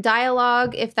error in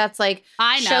dialogue, if that's like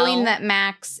showing that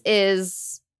Max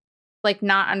is like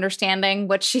not understanding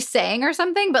what she's saying or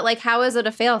something, but like how is it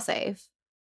a failsafe?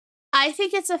 I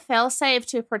think it's a failsafe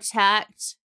to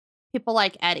protect people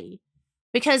like Eddie.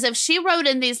 Because if she wrote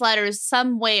in these letters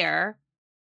somewhere,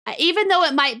 even though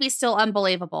it might be still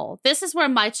unbelievable, this is where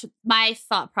my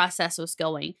thought process was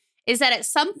going, is that at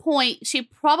some point she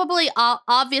probably,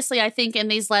 obviously, I think in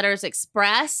these letters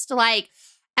expressed like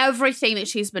everything that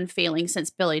she's been feeling since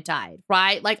Billy died,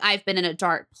 right? Like, I've been in a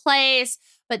dark place,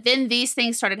 but then these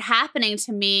things started happening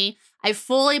to me. I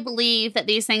fully believe that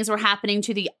these things were happening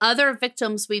to the other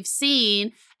victims we've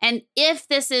seen. And if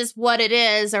this is what it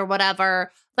is or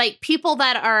whatever, like people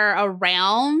that are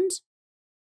around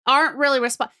aren't really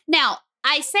responding. Now,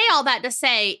 I say all that to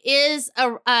say, is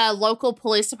a local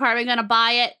police department going to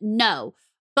buy it? No.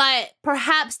 But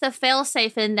perhaps the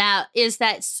failsafe in that is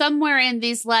that somewhere in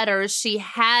these letters, she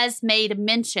has made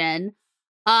mention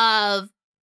of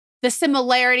the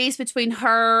similarities between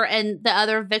her and the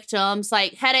other victims,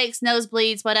 like headaches,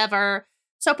 nosebleeds, whatever.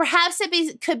 So perhaps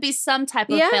could be some type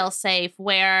of failsafe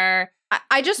where...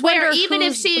 I just wonder even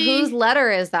whose letter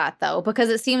is that, though? Because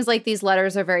it seems like these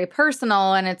letters are very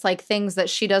personal and it's like things that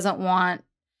she doesn't want.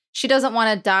 She doesn't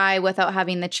want to die without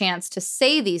having the chance to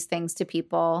say these things to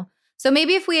people. So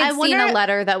maybe if we had seen a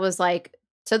letter that was like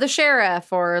to the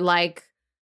sheriff or like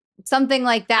something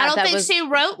like that. I don't think she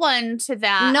wrote one to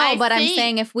that. No, but I'm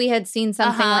saying if we had seen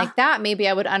something like that, maybe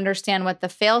I would understand what the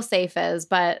failsafe is.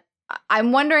 But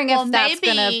I'm wondering if that's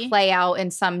going to play out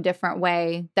in some different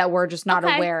way that we're just not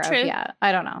aware of yet.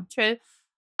 I don't know. True.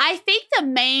 I think the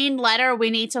main letter we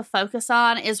need to focus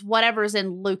on is whatever's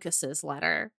in Lucas's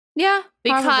letter. Yeah,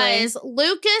 because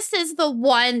Lucas is the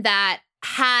one that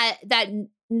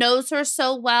knows her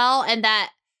so well and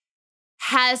that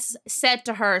has said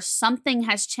to her, something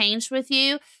has changed with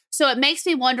you. So it makes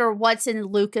me wonder what's in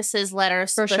Lucas's letter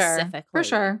specifically. For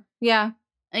sure. Yeah.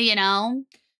 You know?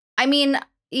 I mean...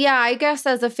 Yeah, I guess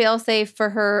as a failsafe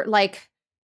for her, like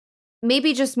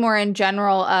maybe just more in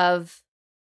general of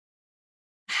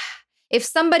if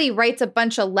somebody writes a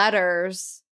bunch of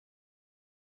letters,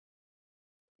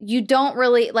 you don't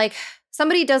really like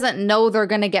somebody doesn't know they're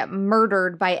going to get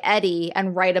murdered by Eddie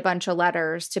and write a bunch of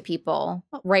letters to people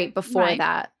right before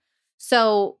that.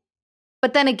 So,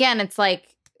 but then again, it's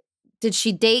like, did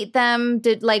she date them?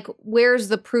 Where's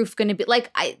the proof going to be? Like,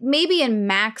 maybe in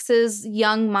Max's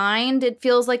young mind, it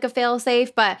feels like a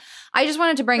failsafe, but I just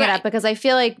wanted to bring it up because I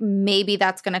feel like maybe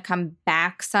that's going to come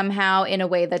back somehow in a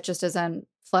way that just isn't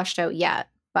fleshed out yet.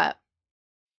 But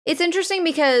it's interesting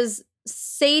because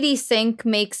Sadie Sink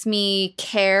makes me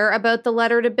care about the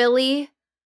letter to Billy.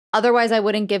 Otherwise, I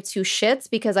wouldn't give two shits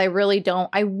because I really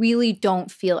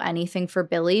don't feel anything for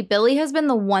Billy. Billy has been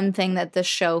the one thing that this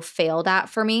show failed at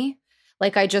for me.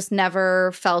 Like, I just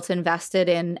never felt invested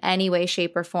in any way,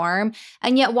 shape, or form.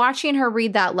 And yet watching her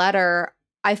read that letter,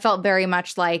 I felt very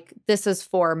much like this is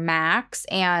for Max.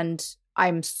 And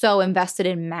I'm so invested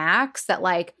in Max that,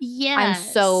 like, I'm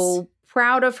so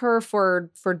proud of her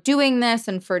for doing this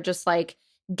and for just, like,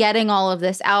 getting all of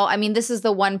this out. I mean, this is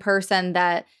the one person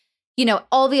that, you know,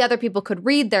 all the other people could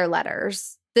read their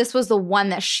letters. This was the one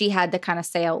that she had to kind of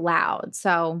say out loud.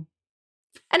 So...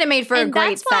 And it made for a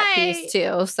great set piece,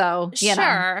 too. So, you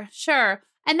know. Sure.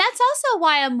 And that's also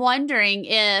why I'm wondering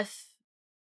if...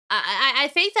 I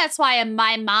think that's why in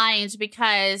my mind,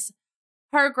 because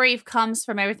her grief comes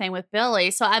from everything with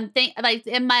Billy. So I'm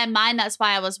in my mind, that's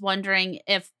why I was wondering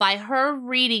if by her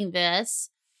reading this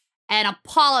and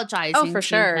apologizing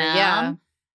to him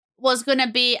was going to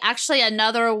be actually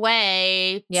another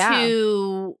way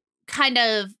to kind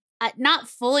of not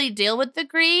fully deal with the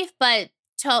grief, but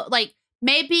to, like,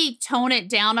 maybe tone it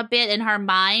down a bit in her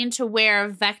mind to where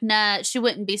Vecna, she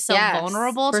wouldn't be so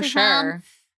vulnerable to him.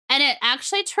 And it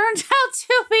actually turned out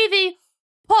to be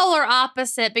the polar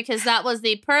opposite because that was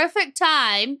the perfect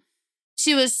time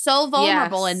She was so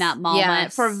vulnerable in that moment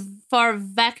Yes. for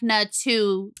Vecna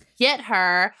to get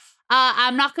her.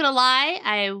 I'm not going to lie.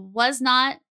 I was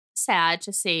not sad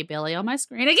to see Billy on my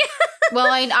screen again. Well,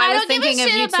 I was don't give a thinking of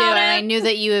shit you too, about and I it. knew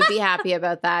that you would be happy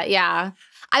about that. Yeah.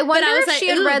 I wonder I was if like, she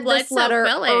had ooh, read blood this soaked letter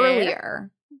Billy.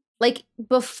 earlier. Like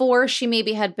before she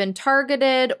maybe had been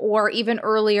targeted, or even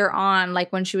earlier on,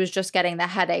 like when she was just getting the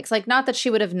headaches. Like, not that she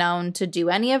would have known to do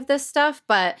any of this stuff,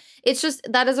 but it's just,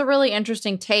 that is a really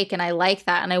interesting take, and I like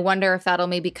that. And I wonder if that'll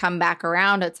maybe come back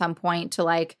around at some point to,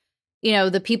 like, you know,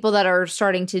 the people that are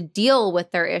starting to deal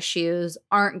with their issues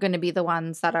aren't going to be the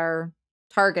ones that are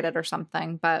targeted or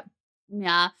something. But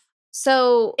Yeah.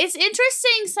 so It's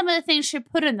interesting some of the things she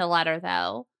put in the letter,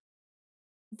 though,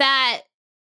 that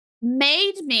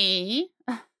made me,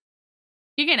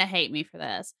 you're going to hate me for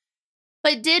this,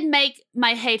 but did make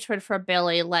my hatred for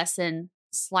Billy lessen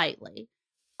slightly.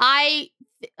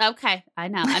 Okay, I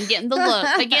know. I'm getting the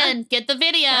look. Again, get the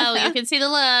video. You can see the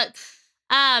look.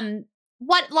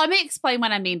 Let me explain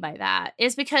what I mean by that.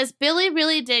 Is because Billy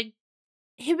really did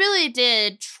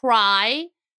try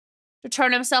to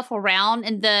turn himself around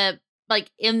in the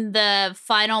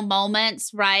final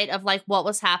moments, right, of like what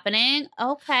was happening.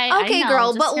 Okay, okay, I know,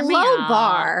 girl, just but hear me low out.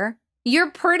 bar.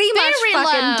 You're pretty much Very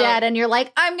fucking low. dead, and you're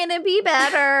like, I'm gonna be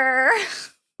better.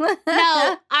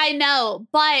 No, I know,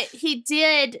 but he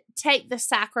did take the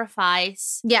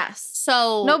sacrifice. Yes.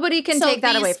 So Nobody can take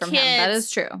that away these from him. That kids-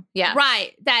 is true. Yeah.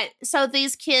 Right. So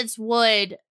these kids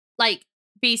would like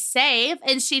be safe.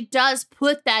 And she does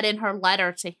put that in her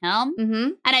letter to him. Mm-hmm.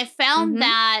 And I found Mhm.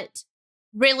 that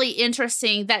really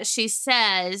interesting that she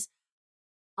says,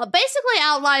 basically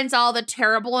outlines all the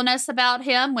terribleness about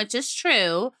him, which is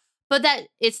true, but that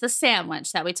it's the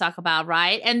sandwich that we talk about,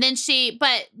 right? And then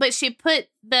but she put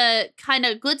the kind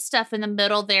of good stuff in the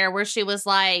middle there where she was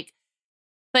like,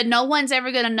 but no one's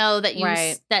ever going to know that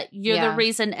Right. that you're Yeah. the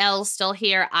reason Elle's still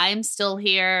here. I'm still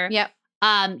here. Yep.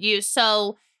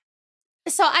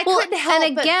 So I Well, couldn't help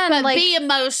and again, but like- be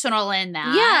emotional in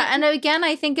that. Yeah, and again,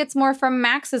 I think it's more from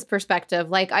Max's perspective.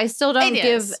 Like, I still don't It give,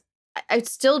 is. I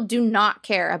still do not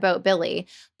care about Billy,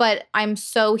 but I'm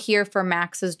so here for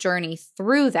Max's journey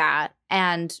through that.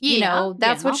 And, you Yeah, know,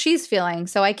 that's yeah. what she's feeling.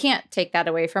 So I can't take that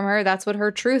away from her. That's what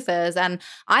her truth is. And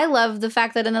I love the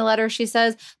fact that in the letter she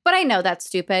says, but I know that's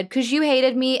stupid because you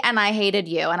hated me and I hated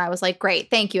you. And I was like, great,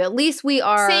 thank you. At least we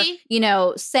are, See? you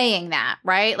know, saying that,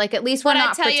 right? Like, at least we're What'd I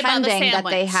not tell you about the pretending that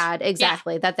they sandwich? had,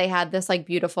 exactly, that they had this like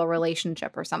beautiful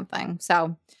relationship or something.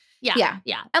 So. Yeah.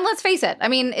 And let's face it, I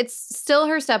mean, it's still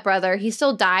her stepbrother. He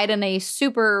still died in a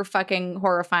super fucking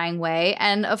horrifying way.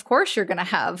 And of course you're going to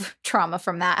have trauma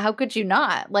from that. How could you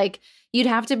not? Like, you'd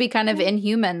have to be kind of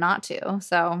inhuman not to.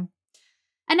 So.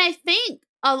 And I think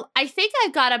I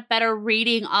got a better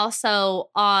reading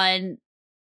also on,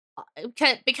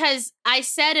 because I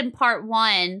said in part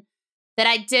 1 that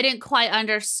I didn't quite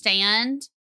understand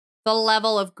the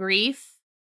level of grief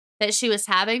that she was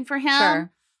having for him.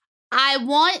 Sure. I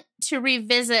want to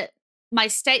revisit my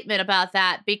statement about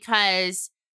that because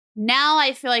now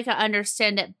I feel like I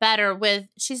understand it better with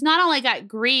she's not only got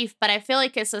grief, but I feel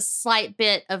like it's a slight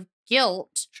bit of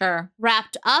guilt Sure.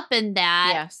 wrapped up in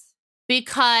that Yes.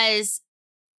 because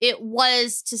it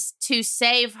was to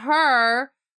save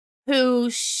her who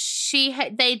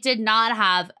they did not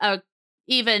have a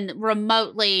even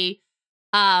remotely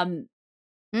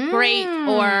great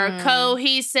or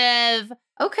cohesive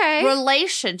Okay.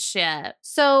 relationship.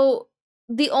 So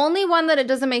the only one that it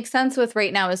doesn't make sense with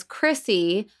right now is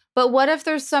Chrissy. But what if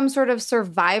there's some sort of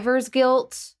survivor's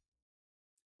guilt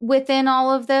within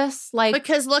all of this? Like,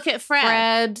 Because look at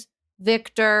Fred.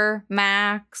 Victor,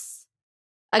 Max.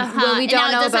 Uh-huh. We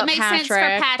don't Now, know does it about make Patrick, sense for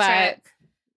Patrick?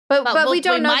 but we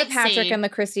don't know the might Patrick see. and the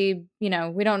Chrissy. You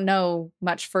know, we don't know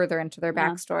much further into their Yeah.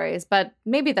 backstories. But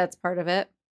maybe that's part of it.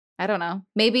 I don't know.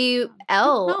 Maybe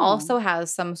Elle know. also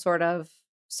has some sort of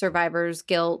survivor's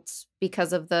guilt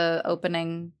because of the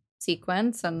opening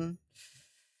sequence, and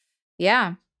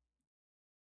yeah.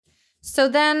 So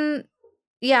then,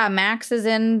 yeah, Max is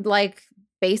in like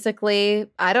basically,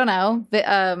 I don't know,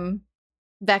 Vecna's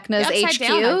The Upside HQ.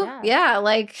 Down, I guess. Yeah,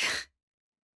 like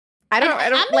I don't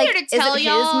I'm like, here to is tell it his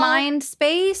y'all- mind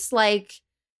space? Like,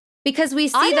 because we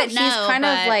see I that don't he's know, kind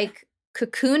of but- like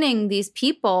cocooning these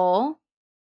people.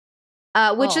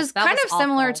 Which Oh, is that kind was of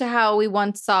similar awful. to how we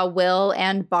once saw Will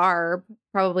and Barb,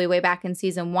 probably way back in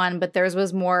season 1, but theirs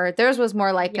was more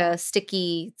like Yeah. a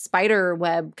sticky spider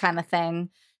web kind of thing.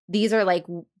 These are like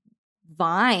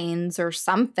vines or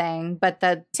something, but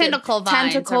the Tentacle vines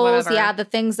or tentacles, whatever. yeah, the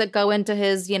things that go into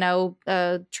his,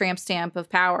 tramp stamp of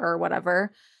power or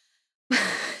whatever.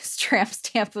 Tramp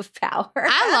stamp of power.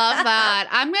 I love that.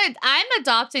 I'm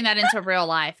adopting that into real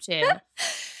life too.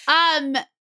 I'm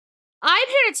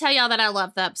here to tell y'all that I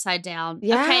love the Upside Down.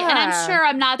 Yeah. Okay, and I'm sure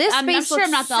I'm not. This I'm space sure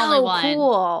I'm not the looks only so one.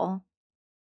 Cool.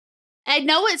 I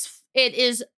know it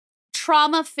is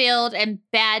trauma filled and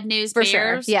bad news For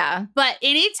bears. sure. Yeah. But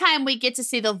anytime we get to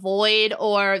see the Void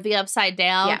or the Upside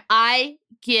Down, I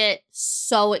get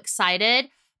so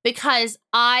excited because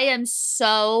I am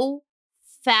so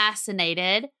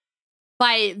fascinated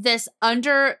by this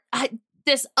upside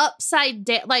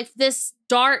down, like this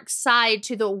dark side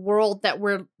to the world that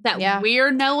we're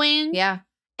knowing. Yeah.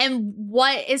 And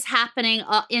what is happening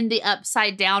in the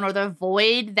Upside Down or the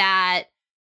Void that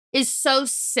is so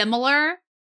similar.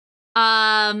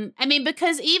 I mean,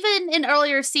 because even in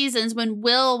earlier seasons when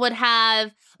Will would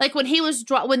have, like when he was,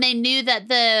 when they knew that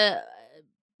the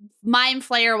Mind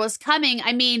Flayer was coming,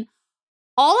 I mean,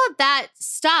 all of that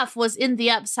stuff was in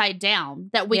the Upside Down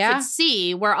that we could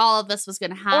see where all of this was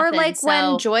going to happen. Or like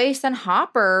when Joyce and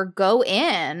Hopper go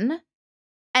in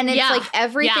and it's like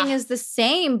everything is the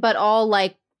same, but all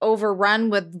like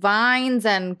overrun with vines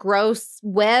and gross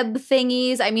web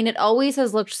thingies. I mean, it always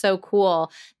has looked so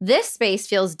cool. This space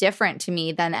feels different to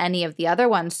me than any of the other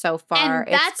ones so far.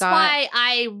 And that's why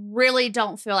I really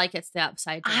don't feel like it's the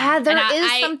Upside Down. There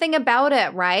is something about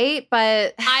it, right?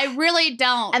 But I really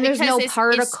don't. And there's no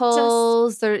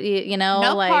particles. There, you know,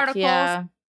 no like, particles. Yeah.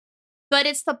 But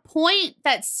it's the point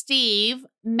that Steve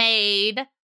made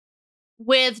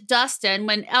with Dustin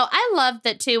when I loved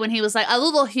that too when he was like a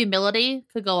little humility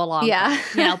could go along. Yeah.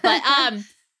 You know, but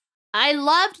I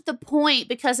loved the point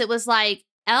because it was like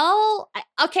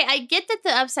I get that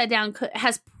the Upside Down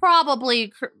has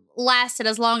probably lasted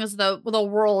as long as the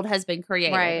world has been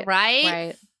created,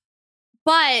 right?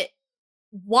 But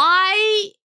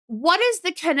what is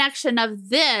the connection of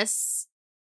this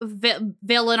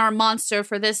villain or monster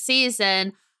for this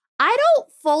season? I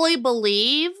don't fully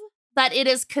believe that it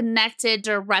is connected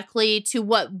directly to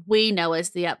what we know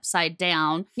as the Upside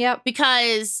Down. Yep.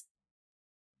 Because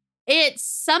it's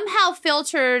somehow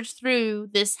filtered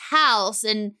through this house.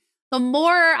 And the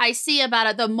more I see about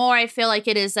it, the more I feel like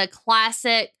it is a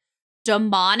classic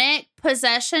demonic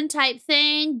possession type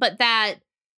thing. But that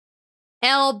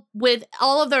with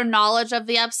all of their knowledge of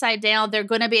the Upside Down, they're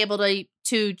going to be able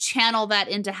to channel that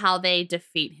into how they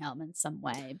defeat him in some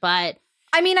way. But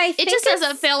I mean, I think it just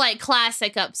doesn't feel like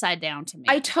classic Upside Down to me.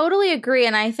 I totally agree.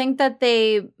 And I think that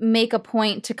they make a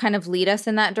point to kind of lead us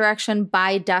in that direction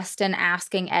by Dustin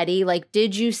asking Eddie, like,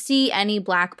 did you see any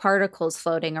black particles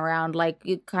floating around? Like,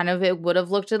 it would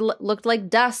have looked like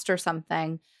dust or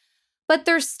something. But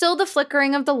there's still the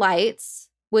flickering of the lights,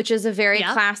 which is a very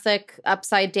classic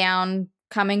Upside Down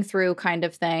coming through kind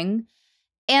of thing.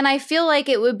 And I feel like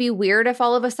it would be weird if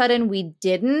all of a sudden we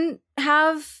didn't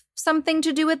have something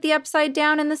to do with the Upside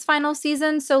Down in this final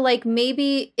season. So like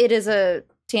maybe it is a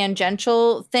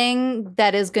tangential thing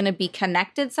that is going to be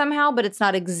connected somehow, but it's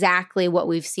not exactly what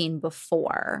we've seen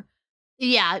before.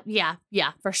 Yeah,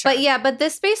 for sure. But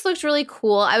this space looks really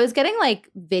cool. I was getting like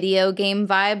video game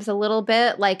vibes a little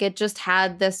bit. Like it just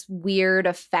had this weird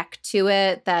effect to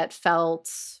it that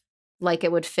felt like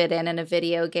it would fit in a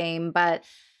video game. But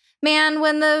man,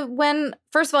 when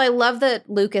first of all, I love that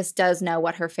Lucas does know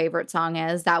what her favorite song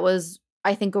is. That was,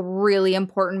 I think, a really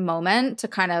important moment to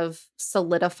kind of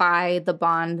solidify the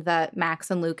bond that Max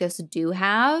and Lucas do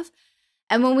have.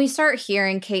 And when we start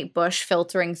hearing Kate Bush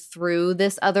filtering through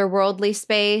this otherworldly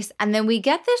space, and then we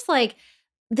get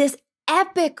this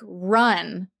epic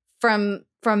run from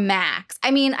Max.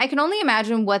 I mean, I can only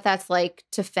imagine what that's like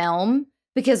to film,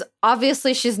 because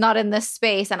obviously she's not in this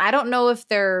space. And I don't know if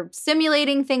they're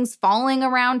simulating things falling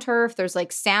around her, if there's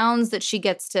like sounds that she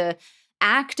gets to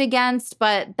act against,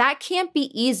 but that can't be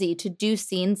easy to do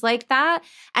scenes like that.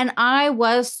 And I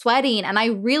was sweating, and I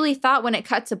really thought when it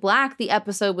cut to black, the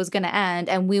episode was going to end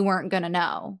and we weren't going to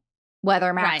know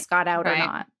whether Max got out or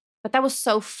not. But that was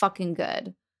so fucking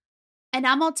good. And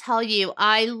I'm going to tell you,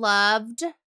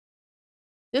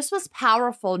 this was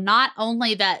powerful. Not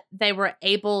only that they were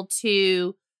able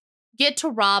to get to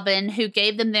Robin, who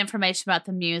gave them the information about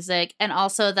the music, and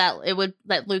also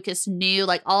that Lucas knew,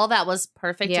 like all of that was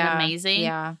perfect and amazing.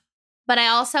 Yeah. But I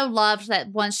also loved that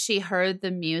once she heard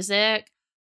the music,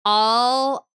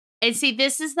 and see,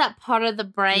 this is that part of the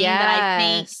brain that I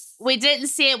think we didn't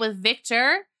see it with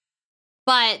Victor,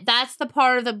 but that's the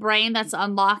part of the brain that's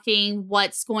unlocking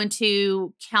what's going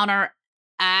to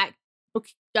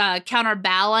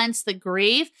counterbalance the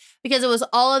grief, because it was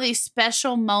all of these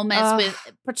special moments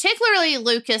with, particularly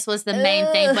Lucas was the main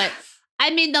thing, but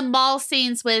I mean the mall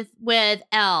scenes with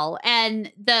Elle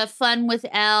and the fun with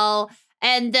Elle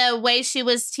And the way she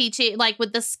was teaching, like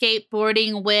with the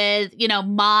skateboarding with,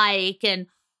 Mike and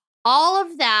all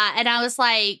of that. And I was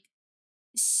like,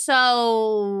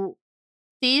 so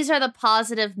these are the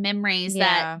positive memories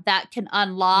that can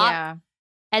unlock. Yeah.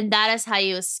 And that is how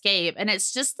you escape. And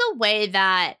it's just the way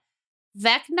that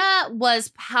Vecna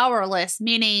was powerless,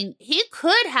 meaning he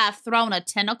could have thrown a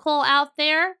tentacle out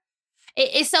there.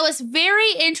 So it's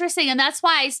very interesting. And that's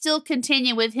why I still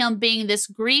continue with him being this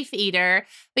grief eater,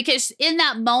 because in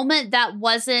that moment, that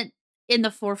wasn't in the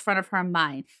forefront of her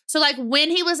mind. So like when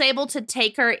he was able to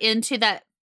take her into that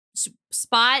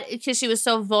spot, because she was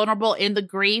so vulnerable in the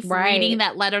grief, reading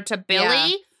that letter to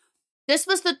Billy, this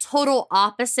was the total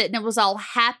opposite. And it was all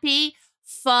happy,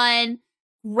 fun,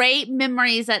 great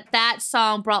memories that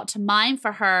song brought to mind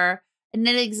for her. And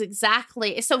then it's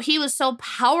exactly, so he was so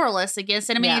powerless against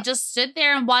it. I mean, he just stood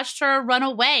there and watched her run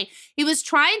away. He was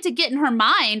trying to get in her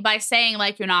mind by saying,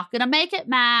 like, you're not going to make it,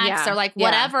 Max, or like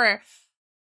whatever.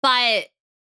 But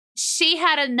she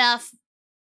had enough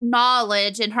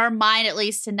knowledge in her mind, at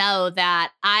least, to know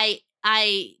that I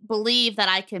believe that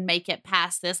I can make it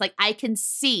past this. Like, I can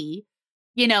see,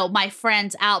 my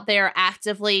friends out there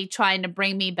actively trying to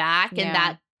bring me back.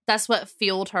 And that's what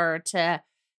fueled her to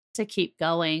keep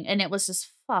going. And it was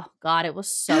just, oh God, it was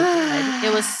so good.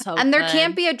 It was so and good. there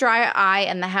can't be a dry eye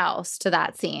in the house to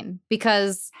that scene,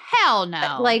 because hell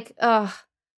no. Like, oh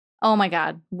my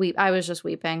God. I was just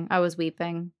weeping. I was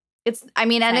weeping.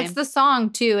 And it's the song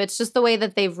too. It's just the way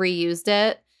that they've reused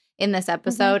it in this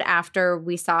episode after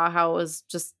we saw how it was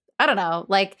just, I don't know,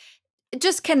 like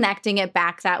just connecting it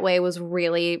back that way was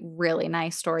really, really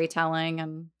nice storytelling.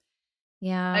 And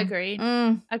Agreed.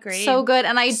 Agreed. So good.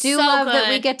 And I do love that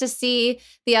we get to see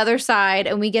the other side,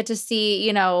 and we get to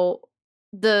see,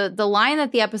 the line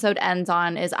that the episode ends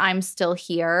on is "I'm still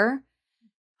here."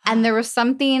 And there was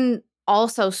something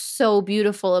also so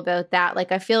beautiful about that.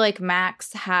 Like, I feel like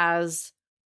Max has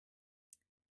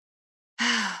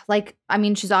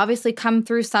she's obviously come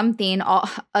through something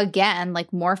again,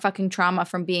 like more fucking trauma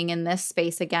from being in this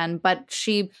space again. But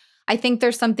I think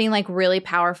there's something like really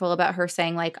powerful about her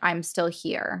saying, like, I'm still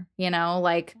here,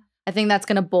 like, I think that's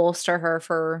going to bolster her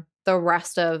for the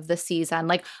rest of the season.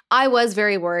 Like, I was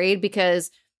very worried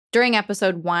because during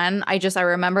episode 1, I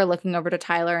remember looking over to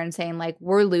Tyler and saying, like,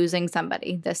 we're losing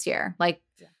somebody this year. Like,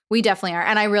 we definitely are.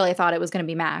 And I really thought it was going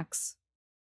to be Max.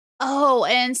 Oh,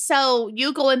 and so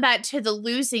you going back to the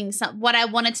losing, what I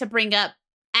wanted to bring up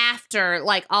after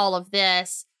like all of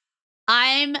this,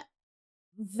 I'm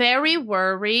very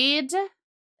worried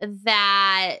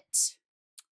that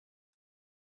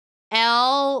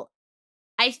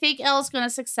I think Elle's going to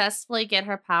successfully get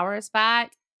her powers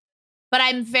back, but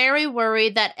I'm very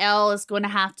worried that Elle is going to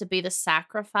have to be the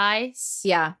sacrifice.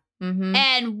 Yeah. Mm-hmm.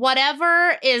 And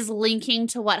whatever is linking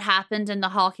to what happened in the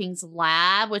Hawkins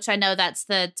lab, which I know that's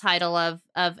the title of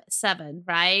 7,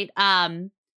 right?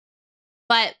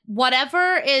 But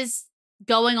whatever is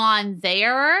going on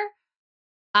there,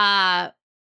 I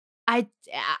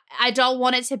don't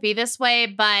want it to be this way,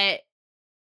 but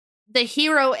the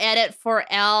hero edit for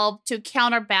Elle to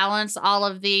counterbalance all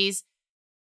of these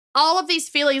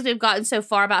feelings we've gotten so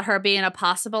far about her being a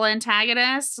possible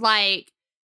antagonist, like,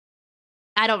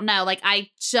 I don't know. Like, I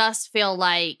just feel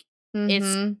like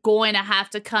it's going to have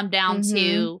to come down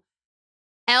to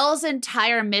Elle's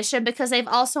entire mission, because they've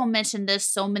also mentioned this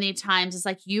so many times. It's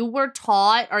like, you were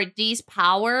taught, or these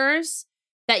powers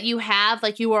that you have,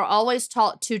 like, you were always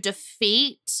taught to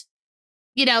defeat,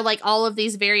 like all of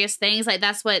these various things. Like,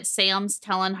 that's what Sam's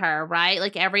telling her, right?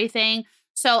 Like, everything.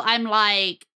 So I'm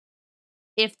like,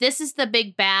 if this is the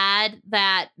big bad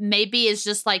that maybe is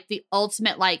just like the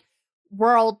ultimate, like,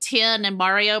 World 10 and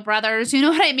Mario Brothers, you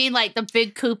know what I mean? Like the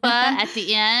big Koopa at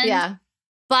the end. Yeah.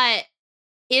 But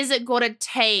is it going to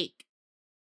take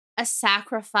a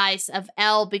sacrifice of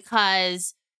Elle,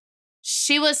 because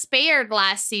she was spared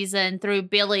last season through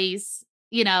Billy's,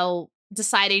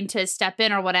 deciding to step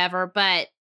in or whatever. But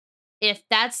if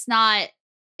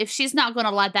she's not going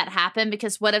to let that happen,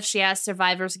 because what if she has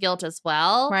survivor's guilt as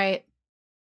well? Right.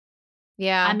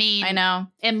 Yeah, I mean, I know.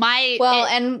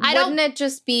 Wouldn't it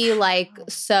just be like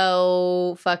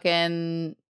so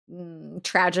fucking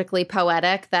tragically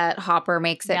poetic that Hopper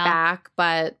makes it back,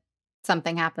 but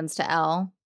something happens to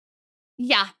Elle?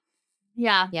 Yeah.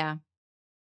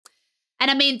 And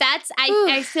I mean,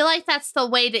 I feel like that's the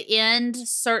way to end,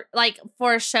 like,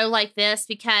 for a show like this,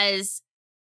 because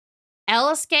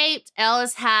Elle escaped. Elle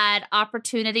has had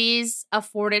opportunities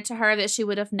afforded to her that she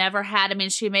would have never had. I mean,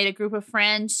 she made a group of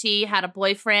friends. She had a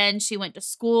boyfriend. She went to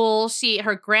school.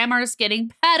 Her grammar's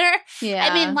getting better. Yeah.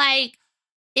 I mean, like,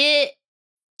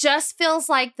 just feels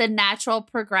like the natural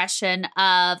progression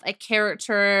of a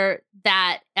character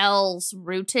that Elle's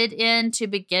rooted in to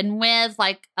begin with,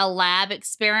 like a lab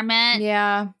experiment.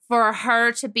 Yeah. For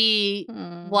her to be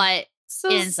what so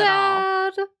ends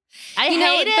sad. it all. I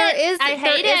hate it.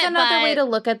 There is another way to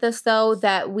look at this, though,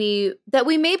 that we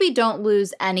maybe don't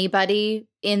lose anybody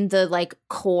in the like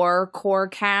core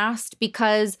cast,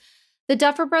 because the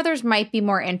Duffer Brothers might be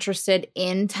more interested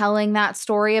in telling that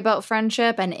story about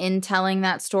friendship and in telling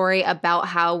that story about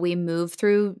how we move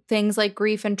through things like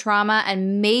grief and trauma.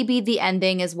 And maybe the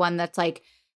ending is one that's like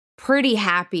pretty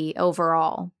happy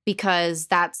overall, because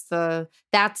that's the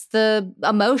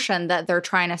emotion that they're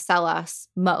trying to sell us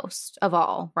most of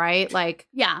all, right? Like,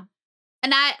 yeah.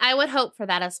 And I would hope for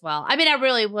that as well. I mean, I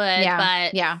really would,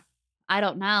 but I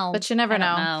don't know. But you never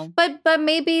know. But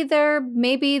maybe their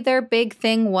big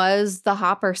thing was the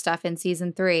Hopper stuff in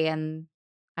season 3, and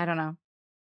I don't know.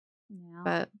 Yeah.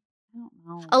 But I don't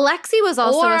know. Alexi was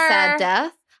also a sad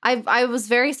death. I was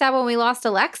very sad when we lost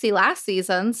Alexi last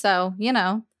season, so, you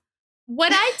know.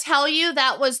 When I tell you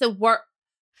that was the worst,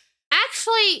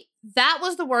 actually, that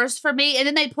was the worst for me. And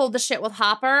then they pulled the shit with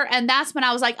Hopper. And that's when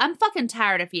I was like, I'm fucking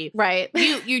tired of you. Right.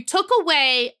 You took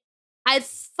away, I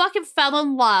fucking fell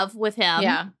in love with him.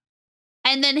 Yeah.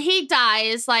 And then he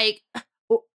dies like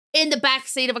in the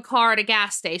backseat of a car at a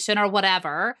gas station or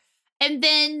whatever. And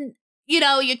then, you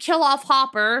know, you kill off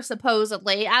Hopper,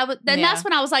 supposedly. That's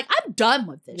when I was like, I'm done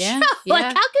with this show. Like,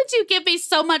 how could you give me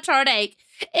so much heartache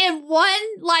in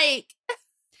one, like...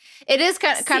 It is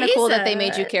kind of cool that they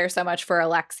made you care so much for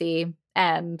Alexi,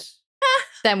 and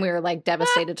then we were like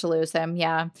devastated to lose him.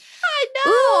 Yeah. I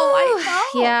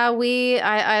know. Yeah,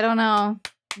 I don't know.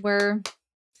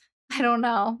 I don't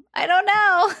know.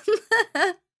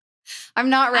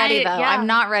 I'm not ready, though. Yeah. I'm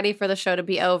not ready for the show to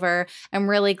be over. I'm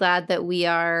really glad that we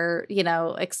are, you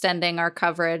know, extending our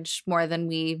coverage more than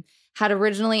we had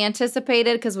originally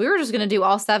anticipated, because we were just going to do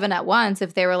all 7 at once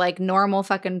if they were like normal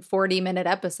fucking 40-minute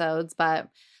episodes, but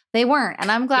they weren't. And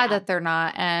I'm glad that they're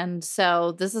not. And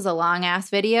so this is a long ass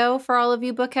video for all of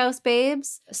you Bookhouse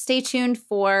babes. Stay tuned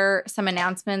for some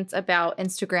announcements about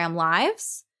Instagram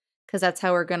Lives, because that's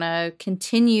how we're going to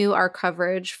continue our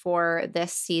coverage for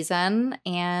this season.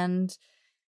 And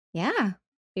yeah,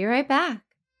 be right back.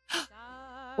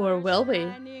 Or will we?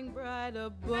 Bright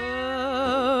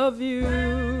above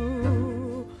you.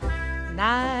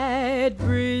 Night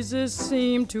breezes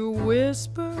seem to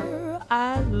whisper,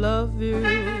 I love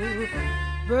you.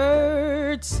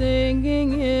 Birds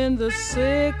singing in the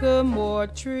sycamore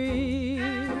tree.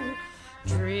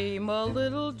 Dream a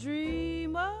little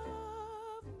dream of